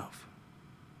amazing love.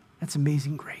 That's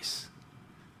amazing grace.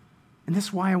 And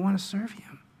that's why I want to serve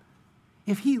him.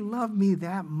 If he loved me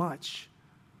that much,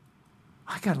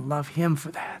 I got to love him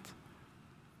for that.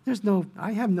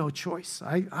 I have no choice,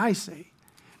 I say,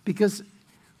 because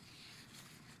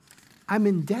I'm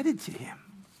indebted to him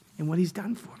and what he's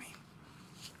done for me.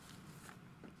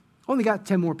 Only got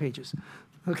 10 more pages.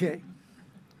 Okay.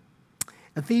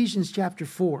 Ephesians chapter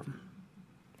 4.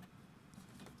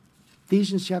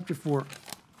 Ephesians chapter 4,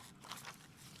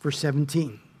 verse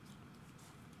 17.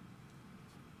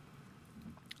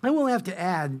 I will have to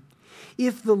add,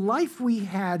 if the life we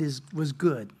had was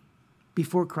good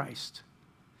before Christ,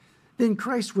 then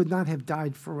Christ would not have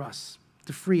died for us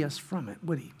to free us from it,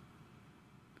 would he?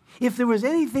 If there was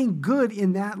anything good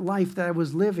in that life that I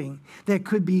was living that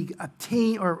could be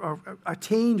attained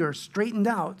or straightened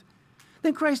out,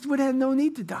 then Christ would have no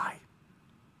need to die.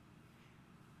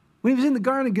 When he was in the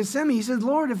Garden of Gethsemane, he said,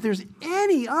 Lord, if there's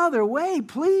any other way,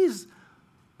 please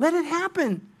let it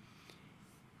happen.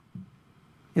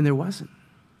 And there wasn't.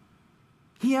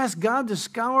 He asked God to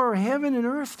scour heaven and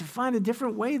earth to find a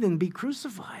different way than be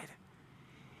crucified.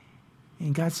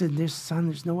 And God said, Son,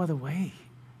 there's no other way.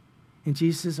 And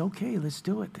Jesus says, okay, let's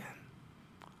do it then.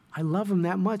 I love him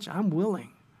that much. I'm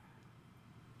willing.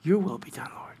 Your will be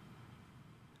done, Lord.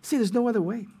 See, there's no other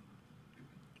way.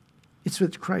 It's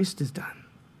what Christ has done.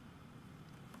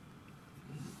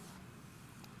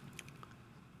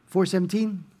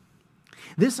 4:17.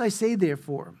 This I say,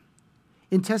 therefore,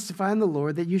 in testifying the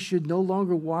Lord, that you should no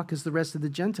longer walk as the rest of the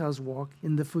Gentiles walk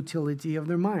in the futility of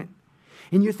their mind.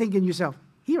 And you're thinking to yourself,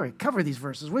 here, I cover these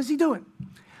verses. What is he doing?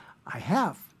 I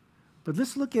have. But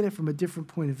let's look at it from a different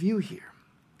point of view here.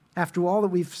 After all that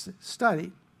we've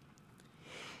studied,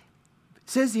 it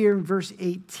says here in verse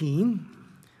 18,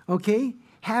 okay,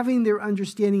 having their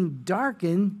understanding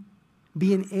darkened,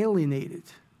 being alienated.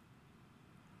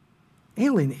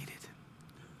 Alienated.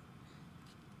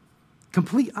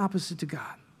 Complete opposite to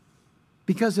God.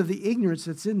 Because of the ignorance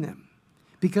that's in them.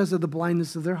 Because of the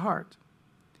blindness of their heart.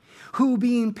 Who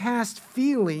being past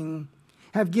feeling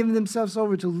have given themselves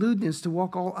over to lewdness, to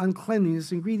walk all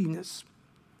uncleanliness and greediness.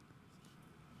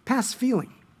 Past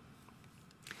feeling.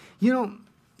 You know,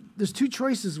 there's two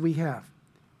choices we have.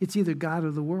 It's either God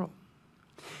or the world.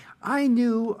 I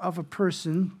knew of a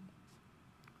person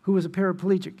who was a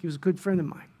paraplegic. He was a good friend of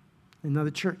mine in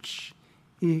another church.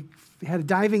 He had a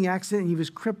diving accident and he was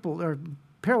crippled or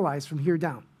paralyzed from here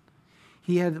down.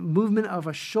 He had movement of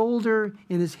a shoulder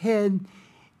in his head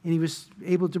and he was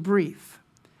able to breathe.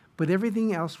 But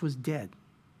everything else was dead.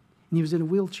 And he was in a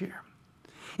wheelchair.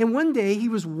 And one day he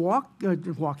was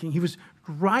walking, he was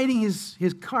riding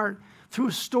his cart through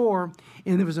a store,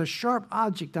 and there was a sharp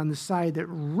object on the side that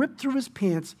ripped through his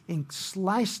pants and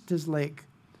sliced his leg.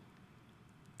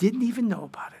 Didn't even know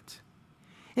about it.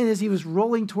 And as he was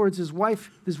rolling towards his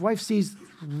wife sees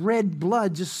red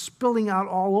blood just spilling out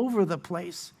all over the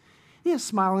place. He had a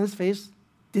smile on his face,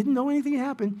 didn't know anything had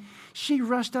happened. She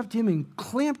rushed up to him and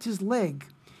clamped his leg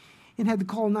and had to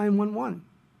call 911.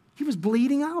 He was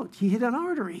bleeding out. He hit an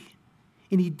artery,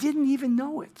 and he didn't even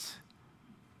know it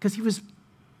because he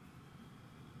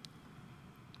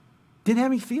didn't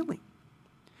have any feeling.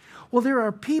 Well, there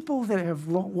are people that have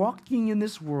walking in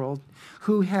this world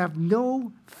who have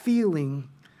no feeling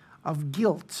of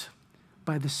guilt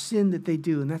by the sin that they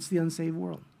do, and that's the unsaved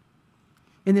world.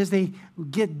 And as they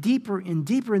get deeper and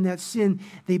deeper in that sin,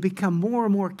 they become more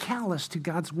and more callous to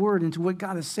God's word and to what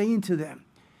God is saying to them.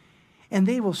 And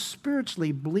they will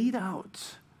spiritually bleed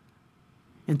out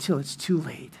until it's too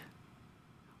late.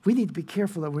 We need to be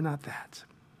careful that we're not that.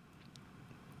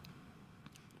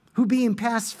 Who being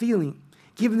past feeling,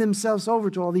 giving themselves over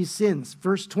to all these sins.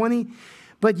 Verse 20,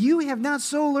 but you have not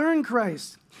so learned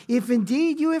Christ. If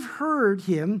indeed you have heard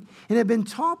him and have been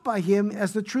taught by him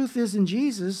as the truth is in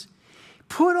Jesus,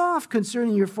 put off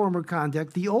concerning your former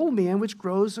conduct the old man which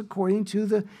grows according to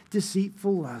the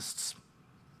deceitful lusts.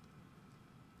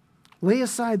 Lay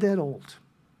aside that old.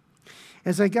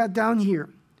 As I got down here,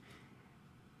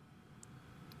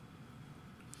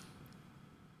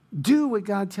 do what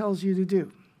God tells you to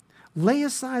do. Lay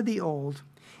aside the old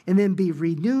and then be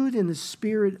renewed in the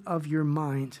spirit of your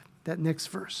mind. That next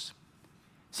verse.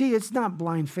 See, it's not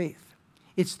blind faith.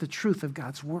 It's the truth of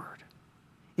God's word.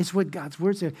 It's what God's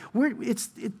word says.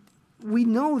 We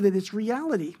know that it's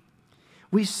reality.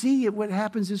 We see what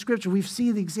happens in Scripture. We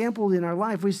see the example in our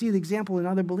life. We see the example in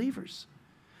other believers.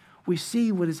 We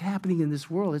see what is happening in this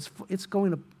world. It's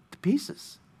going to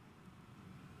pieces.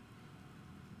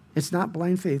 It's not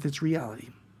blind faith. It's reality.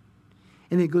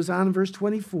 And it goes on in verse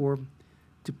 24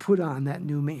 to put on that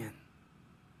new man.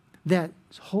 That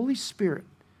Holy Spirit,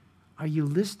 are you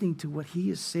listening to what he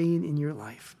is saying in your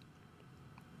life?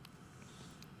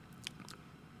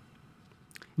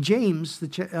 James,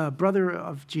 the brother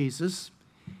of Jesus,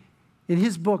 in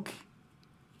his book,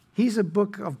 he's a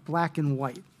book of black and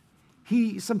white.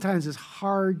 He sometimes is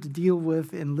hard to deal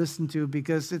with and listen to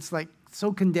because it's like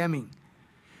so condemning.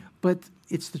 But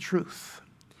it's the truth.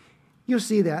 You'll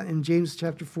see that in James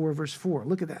chapter 4, verse 4.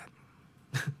 Look at that.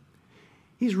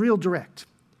 He's real direct.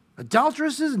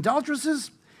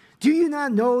 Adulteresses, do you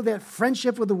not know that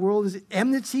friendship with the world is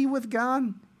enmity with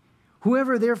God?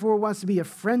 Whoever therefore wants to be a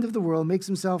friend of the world makes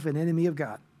himself an enemy of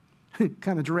God.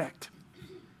 Kind of direct.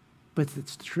 But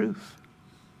it's the truth.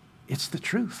 It's the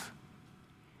truth.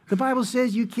 The Bible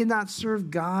says you cannot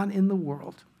serve God in the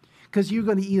world because you're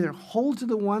going to either hold to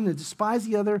the one and despise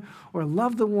the other or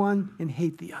love the one and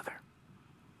hate the other.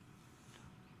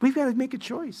 We've got to make a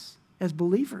choice as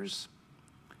believers.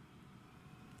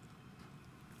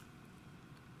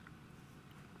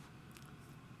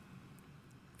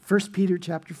 First Peter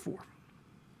chapter 4.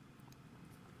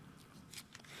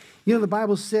 You know, the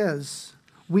Bible says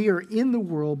we are in the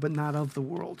world, but not of the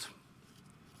world.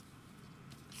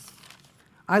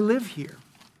 I live here.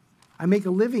 I make a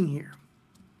living here.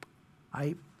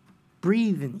 I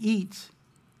breathe and eat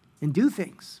and do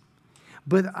things.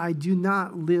 But I do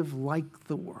not live like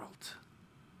the world.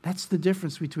 That's the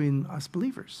difference between us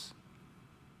believers.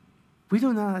 We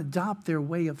do not adopt their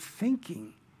way of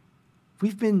thinking.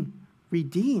 We've been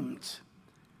redeemed.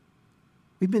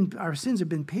 Our sins have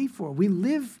been paid for. We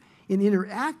live and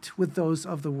interact with those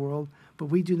of the world, but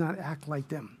we do not act like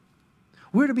them.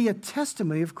 We're to be a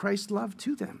testimony of Christ's love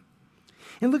to them.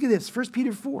 And look at this, 1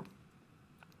 Peter 4.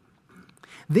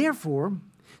 Therefore,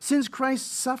 since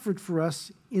Christ suffered for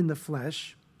us in the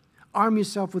flesh, arm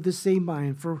yourself with the same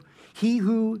mind, for he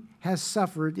who has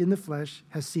suffered in the flesh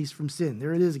has ceased from sin.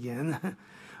 There it is again.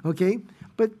 Okay?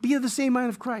 But be of the same mind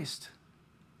of Christ.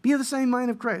 Be of the same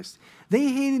mind of Christ. They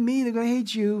hated me, they're going to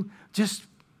hate you. Just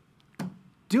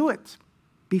do it.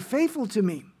 Be faithful to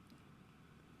me.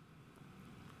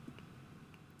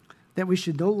 That we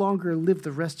should no longer live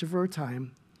the rest of our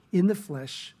time in the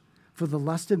flesh for the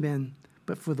lust of men,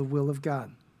 but for the will of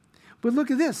God. But look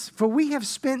at this. For we have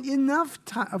spent enough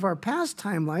of our past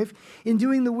time life in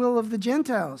doing the will of the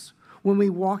Gentiles, when we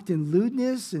walked in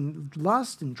lewdness and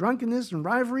lust and drunkenness and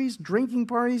rivalries, drinking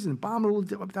parties and abominable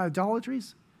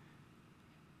idolatries.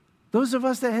 Those of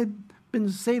us that had been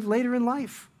saved later in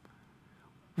life,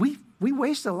 we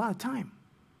wasted a lot of time.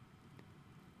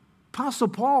 Apostle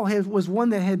Paul was one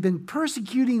that had been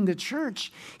persecuting the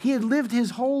church. He had lived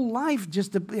his whole life,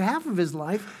 just half of his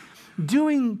life,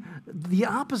 doing the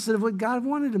opposite of what God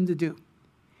wanted him to do.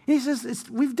 And he says,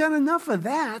 we've done enough of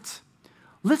that.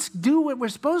 Let's do what we're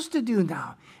supposed to do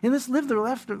now. And let's live the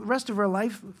rest of our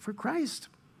life for Christ.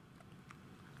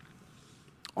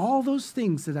 All those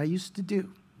things that I used to do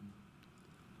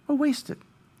are wasted.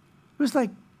 It was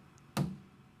like,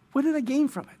 what did I gain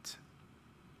from it?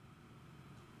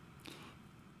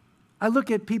 I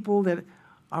look at people that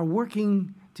are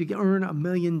working to earn $1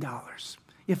 million.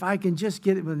 If I can just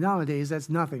get it, well, nowadays that's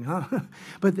nothing, huh?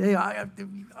 But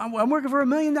I'm working for $1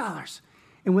 million.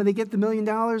 And when they get the $1 million,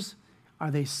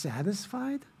 are they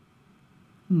satisfied?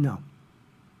 No.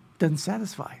 Doesn't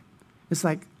satisfy. It's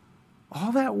like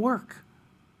all that work.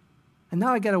 And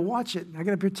now I got to watch it. And I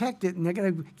got to protect it. And I got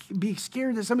to be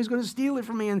scared that somebody's going to steal it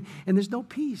from me. And there's no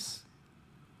peace.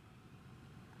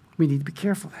 We need to be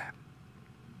careful of that.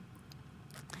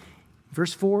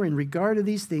 Verse 4, in regard to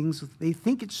these things, they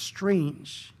think it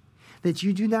strange that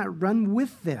you do not run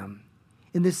with them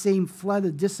in the same flood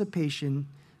of dissipation,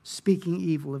 speaking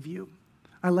evil of you.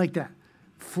 I like that.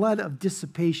 Flood of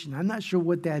dissipation. I'm not sure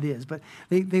what that is, but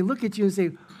they look at you and say,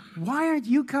 why aren't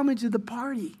you coming to the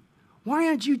party? Why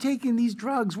aren't you taking these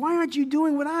drugs? Why aren't you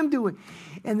doing what I'm doing?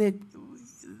 And they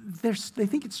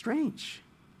think it's strange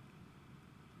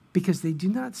because they do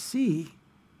not see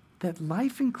that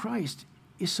life in Christ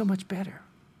is so much better.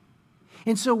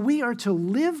 And so we are to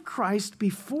live Christ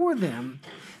before them,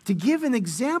 to give an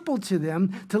example to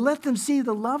them, to let them see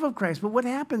the love of Christ. But what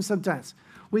happens sometimes?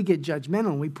 We get judgmental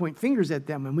and we point fingers at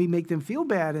them and we make them feel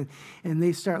bad and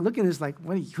they start looking at us like,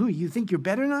 who, you think you're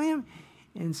better than I am?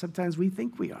 And sometimes we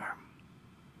think we are.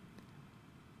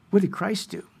 What did Christ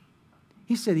do?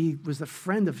 He said he was a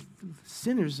friend of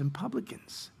sinners and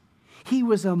publicans. He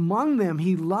was among them.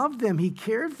 He loved them. He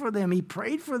cared for them. He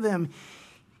prayed for them.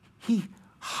 He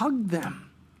hugged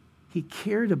them. He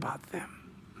cared about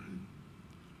them.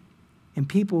 And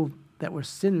people that were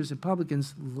sinners and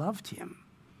publicans loved him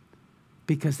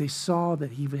because they saw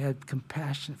that he had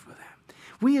compassion for them.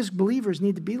 We as believers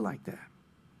need to be like that.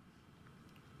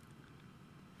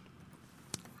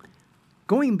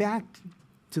 Going back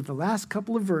to the last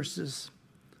couple of verses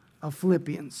of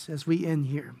Philippians as we end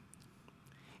here.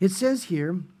 It says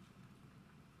here,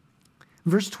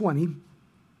 verse 20,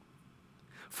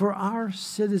 for our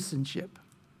citizenship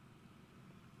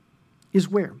is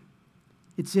where?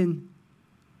 It's in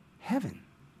heaven,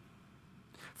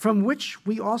 from which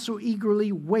we also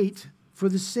eagerly wait for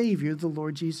the Savior, the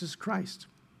Lord Jesus Christ.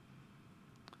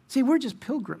 See, we're just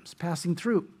pilgrims passing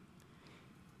through.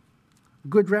 A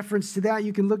good reference to that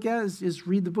you can look at is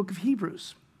read the book of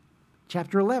Hebrews,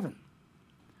 chapter 11.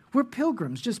 We're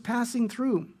pilgrims just passing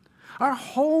through. Our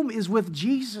home is with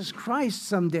Jesus Christ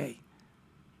someday.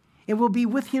 And we'll be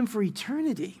with him for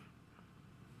eternity.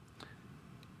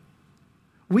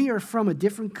 We are from a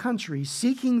different country,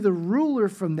 seeking the ruler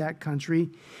from that country,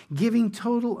 giving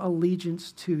total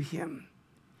allegiance to him,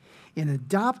 and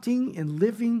adopting and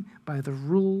living by the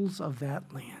rules of that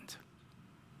land.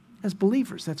 As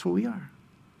believers, that's what we are.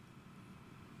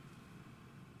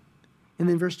 And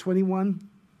then verse 21,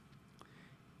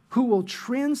 who will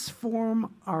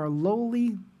transform our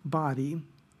lowly body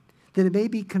that it may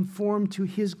be conformed to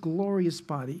his glorious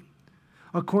body,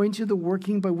 according to the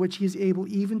working by which he is able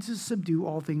even to subdue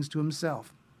all things to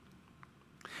himself.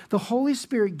 The Holy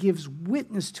Spirit gives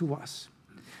witness to us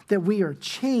that we are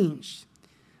changed,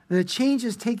 that a change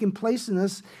has taken place in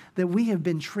us, that we have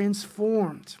been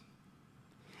transformed.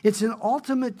 It's an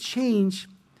ultimate change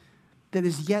that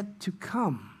is yet to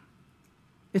come.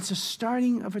 It's a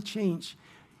starting of a change.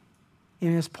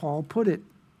 And as Paul put it,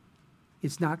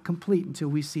 it's not complete until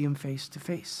we see him face to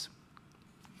face.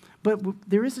 But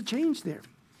there is a change there.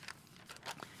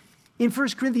 In 1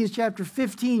 Corinthians chapter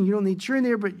 15, you don't need to turn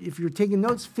there, but if you're taking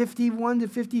notes, 51 to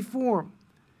 54,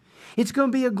 it's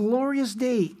going to be a glorious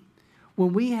day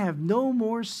when we have no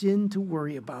more sin to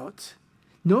worry about,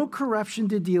 no corruption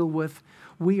to deal with.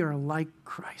 We are like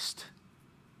Christ.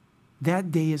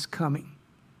 That day is coming.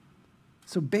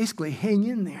 So basically, hang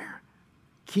in there.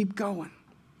 Keep going.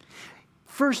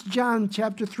 1 John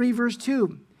chapter 3, verse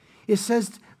 2, it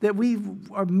says that we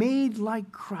are made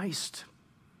like Christ.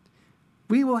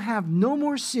 We will have no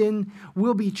more sin.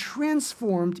 We'll be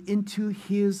transformed into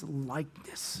his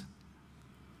likeness.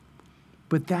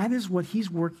 But that is what he's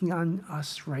working on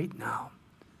us right now,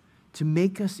 to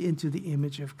make us into the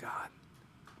image of God.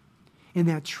 And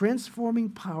that transforming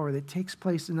power that takes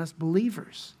place in us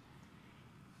believers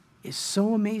is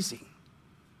so amazing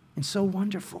and so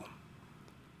wonderful.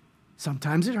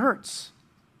 Sometimes it hurts.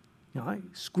 You know,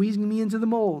 squeezing me into the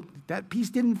mold. That piece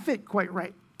didn't fit quite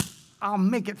right. I'll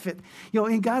make it fit. You know,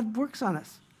 and God works on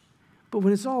us. But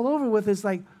when it's all over with, it's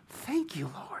like, thank you,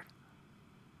 Lord.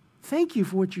 Thank you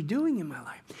for what you're doing in my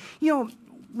life. You know,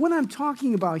 what I'm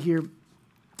talking about here,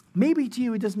 maybe to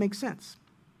you it doesn't make sense.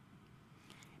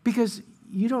 Because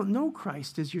you don't know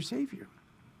Christ as your Savior.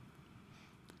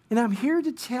 And I'm here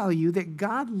to tell you that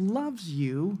God loves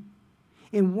you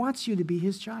and wants you to be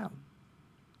his child.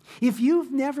 If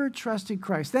you've never trusted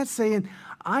Christ, that's saying,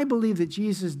 I believe that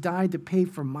Jesus died to pay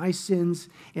for my sins,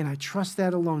 and I trust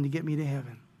that alone to get me to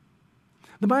heaven.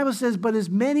 The Bible says, but as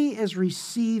many as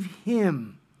receive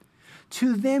him,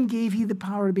 to them gave he the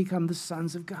power to become the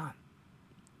sons of God.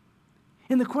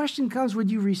 And the question comes,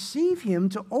 would you receive him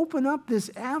to open up this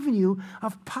avenue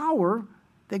of power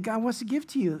that God wants to give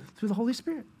to you through the Holy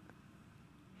Spirit?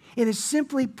 It is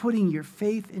simply putting your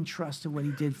faith and trust in what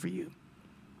he did for you.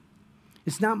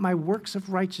 It's not my works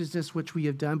of righteousness which we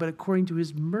have done, but according to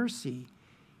his mercy,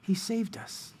 he saved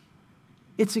us.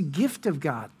 It's a gift of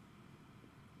God.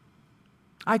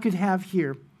 I could have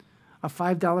here a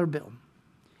 $5 bill.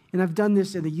 And I've done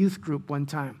this in a youth group one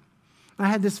time. I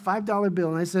had this $5 bill,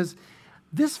 and I says,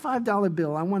 this $5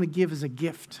 bill I want to give as a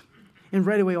gift. And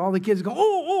right away, all the kids go,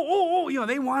 oh, you know,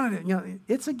 they wanted it. You know,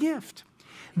 it's a gift.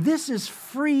 This is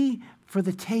free for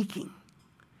the taking.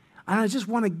 And I just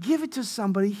want to give it to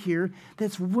somebody here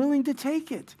that's willing to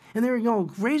take it. And they're, you know,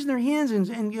 raising their hands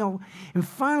and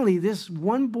finally this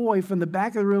one boy from the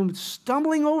back of the room,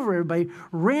 stumbling over everybody,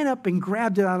 ran up and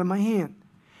grabbed it out of my hand.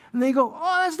 And they go,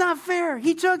 oh, that's not fair.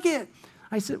 He took it.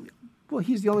 I said, well,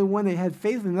 he's the only one that had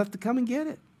faith enough to come and get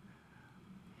it.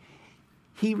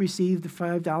 He received the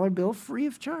 $5 bill free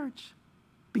of charge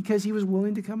because he was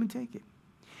willing to come and take it.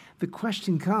 The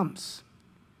question comes,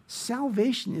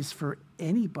 salvation is for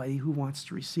anybody who wants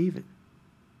to receive it.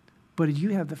 But do you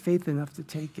have the faith enough to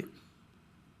take it?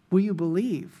 Will you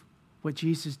believe what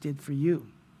Jesus did for you?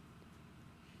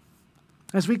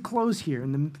 As we close here,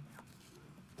 and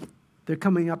they're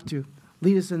coming up to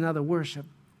lead us in another worship,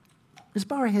 let's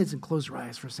bow our heads and close our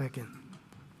eyes for a second.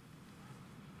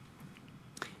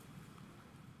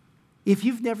 If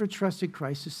you've never trusted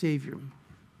Christ as Savior,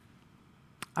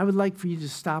 I would like for you to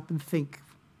stop and think,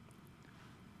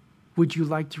 would you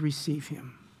like to receive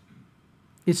him?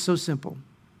 It's so simple.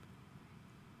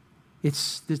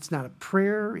 It's not a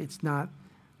prayer. It's not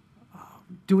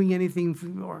doing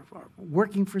anything or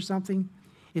working for something.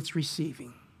 It's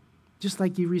receiving. Just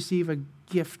like you receive a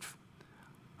gift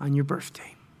on your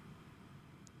birthday.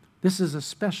 This is a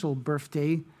special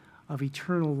birthday of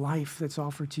eternal life that's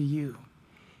offered to you.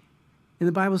 And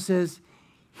the Bible says,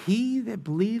 he that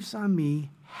believes on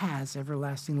me has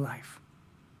everlasting life.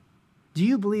 Do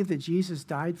you believe that Jesus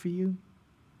died for you?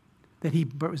 That he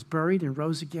was buried and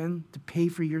rose again to pay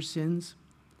for your sins?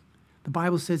 The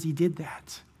Bible says he did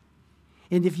that.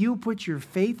 And if you put your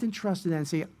faith and trust in that and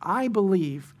say, I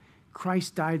believe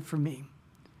Christ died for me.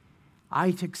 I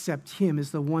accept him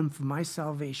as the one for my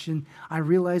salvation. I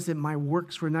realize that my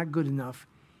works were not good enough.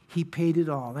 He paid it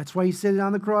all. That's why he said it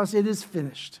on the cross, it is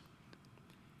finished.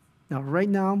 Now, right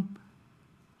now,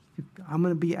 I'm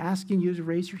going to be asking you to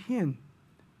raise your hand.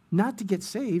 Not to get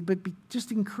saved, but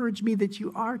just encourage me that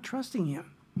you are trusting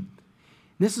him. And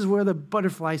this is where the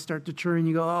butterflies start to turn.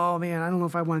 You go, oh, man, I don't know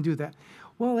if I want to do that.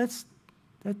 Well,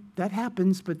 that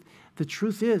happens, but the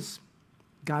truth is,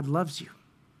 God loves you.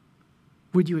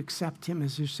 Would you accept him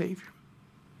as your Savior?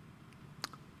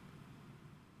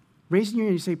 Raising your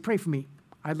hand, you say, pray for me.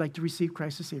 I'd like to receive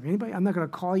Christ as Savior. Anybody? I'm not going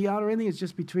to call you out or anything. It's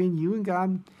just between you and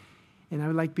God, and I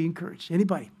would like to be encouraged.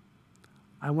 Anybody?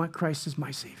 I want Christ as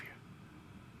my Savior.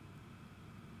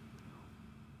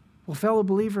 Well, fellow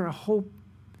believer, I hope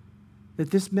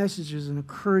that this message is an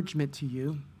encouragement to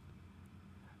you,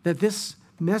 that this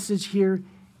message here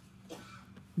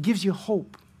gives you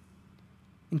hope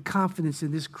and confidence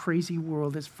in this crazy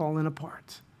world that's fallen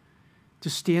apart, to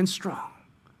stand strong,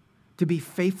 to be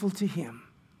faithful to Him,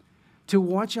 to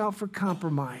watch out for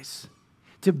compromise,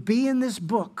 to be in this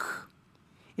book.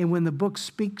 And when the book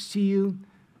speaks to you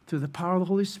through the power of the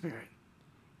Holy Spirit,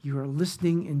 you are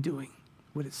listening and doing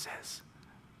what it says.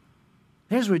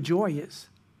 There's where joy is.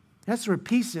 That's where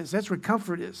peace is. That's where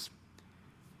comfort is.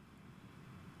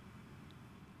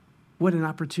 What an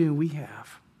opportunity we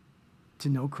have to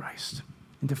know Christ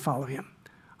and to follow Him.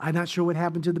 I'm not sure what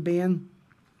happened to the band.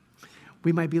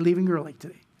 We might be leaving early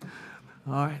today.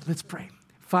 All right, let's pray.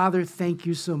 Father, thank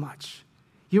you so much.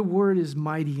 Your word is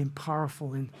mighty and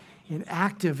powerful and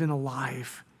active and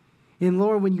alive. And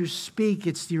Lord, when you speak,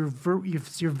 it's your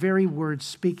very word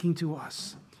speaking to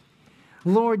us.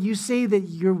 Lord, you say that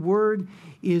your word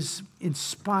is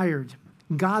inspired,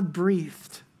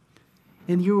 God-breathed,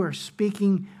 and you are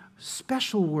speaking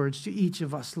special words to each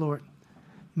of us, Lord.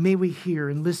 May we hear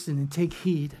and listen and take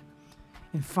heed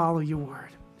and follow your word.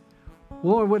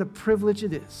 Lord, what a privilege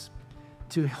it is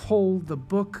to hold the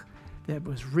book that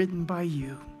was written by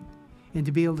you and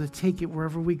to be able to take it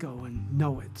wherever we go and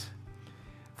know it.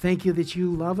 Thank you that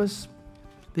you love us,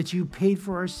 that you paid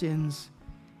for our sins,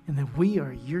 and that we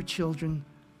are your children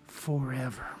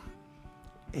forever.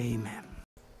 Amen.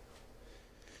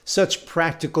 Such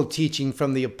practical teaching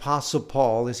from the Apostle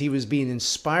Paul as he was being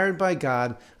inspired by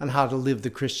God on how to live the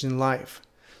Christian life.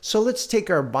 So let's take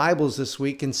our Bibles this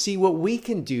week and see what we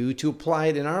can do to apply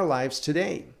it in our lives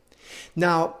today.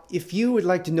 Now, if you would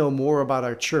like to know more about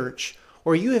our church,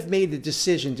 or you have made the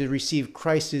decision to receive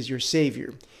Christ as your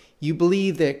Savior, you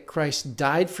believe that Christ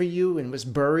died for you and was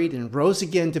buried and rose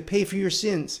again to pay for your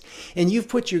sins, and you've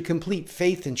put your complete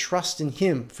faith and trust in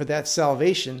Him for that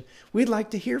salvation, we'd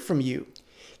like to hear from you.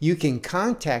 You can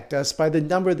contact us by the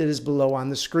number that is below on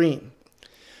the screen.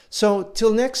 So,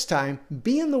 till next time,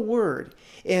 be in the Word,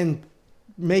 and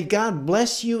may God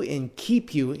bless you and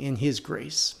keep you in His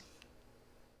grace.